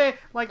can't say,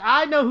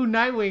 I know who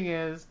Nightwing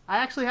is. I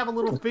actually have a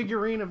little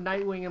figurine of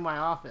Nightwing in my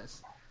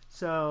office.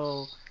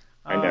 So...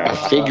 I know. A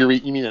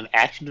figurine? You mean an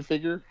action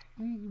figure?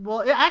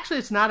 Well, actually,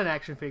 it's not an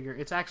action figure.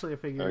 It's actually a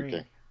figurine.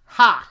 Okay.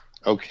 Ha!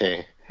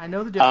 Okay. I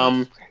know the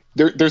difference.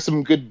 There's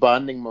some good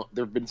bonding.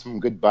 There have been some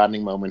good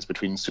bonding moments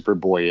between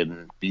Superboy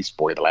and Beast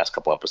Boy the last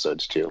couple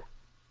episodes too.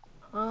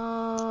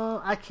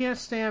 I can't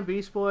stand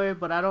Beast Boy,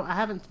 but I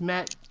haven't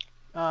met.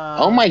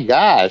 Oh my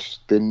gosh!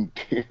 Then.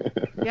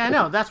 Yeah, I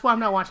know. That's why I'm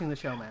not watching the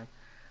show, man.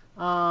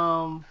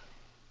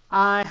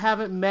 I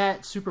haven't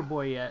met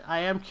Superboy yet. I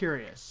am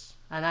curious,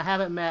 and I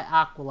haven't met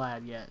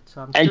Aqualad yet.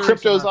 So I'm. And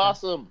Crypto's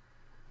awesome.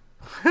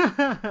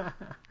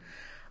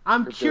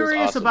 I'm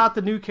curious about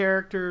the new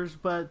characters,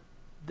 but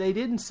they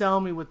didn't sell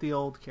me with the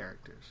old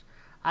characters.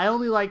 I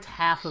only liked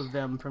half of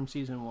them from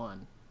season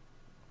 1.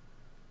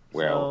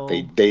 Well,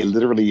 they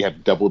literally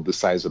have doubled the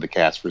size of the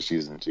cast for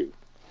season 2.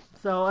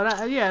 So,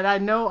 I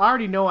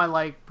already know I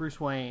like Bruce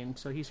Wayne,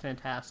 so he's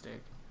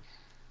fantastic.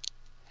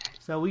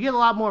 So we get a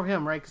lot more of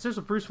him, right? Because there's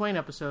a Bruce Wayne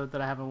episode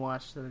that I haven't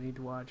watched that I need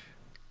to watch.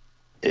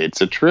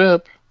 It's a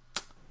trip.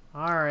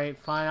 All right,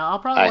 fine. I'll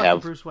probably watch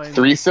have Bruce Wayne.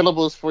 3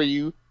 syllables for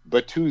you.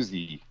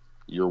 Bertuzzi.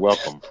 You're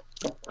welcome.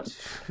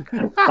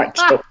 I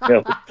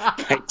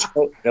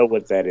don't know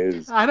what that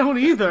is. I don't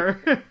either.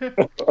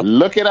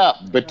 Look it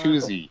up.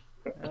 Bertuzzi.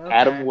 Okay.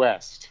 Adam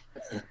West.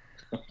 Okay.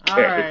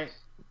 All right.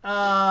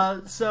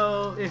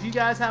 So if you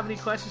guys have any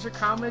questions or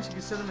comments, you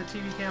can send them at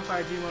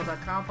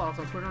tvcampfire@gmail.com. Follow us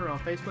on Twitter or on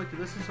Facebook. You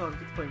listen to us on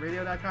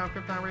GetToPlayRadio.com,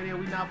 Krypton Radio.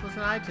 We now post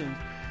on iTunes.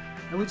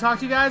 And we talk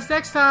to you guys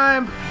next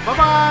time.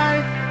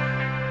 Bye-bye.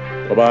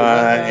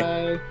 Bye-bye.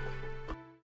 Bye-bye.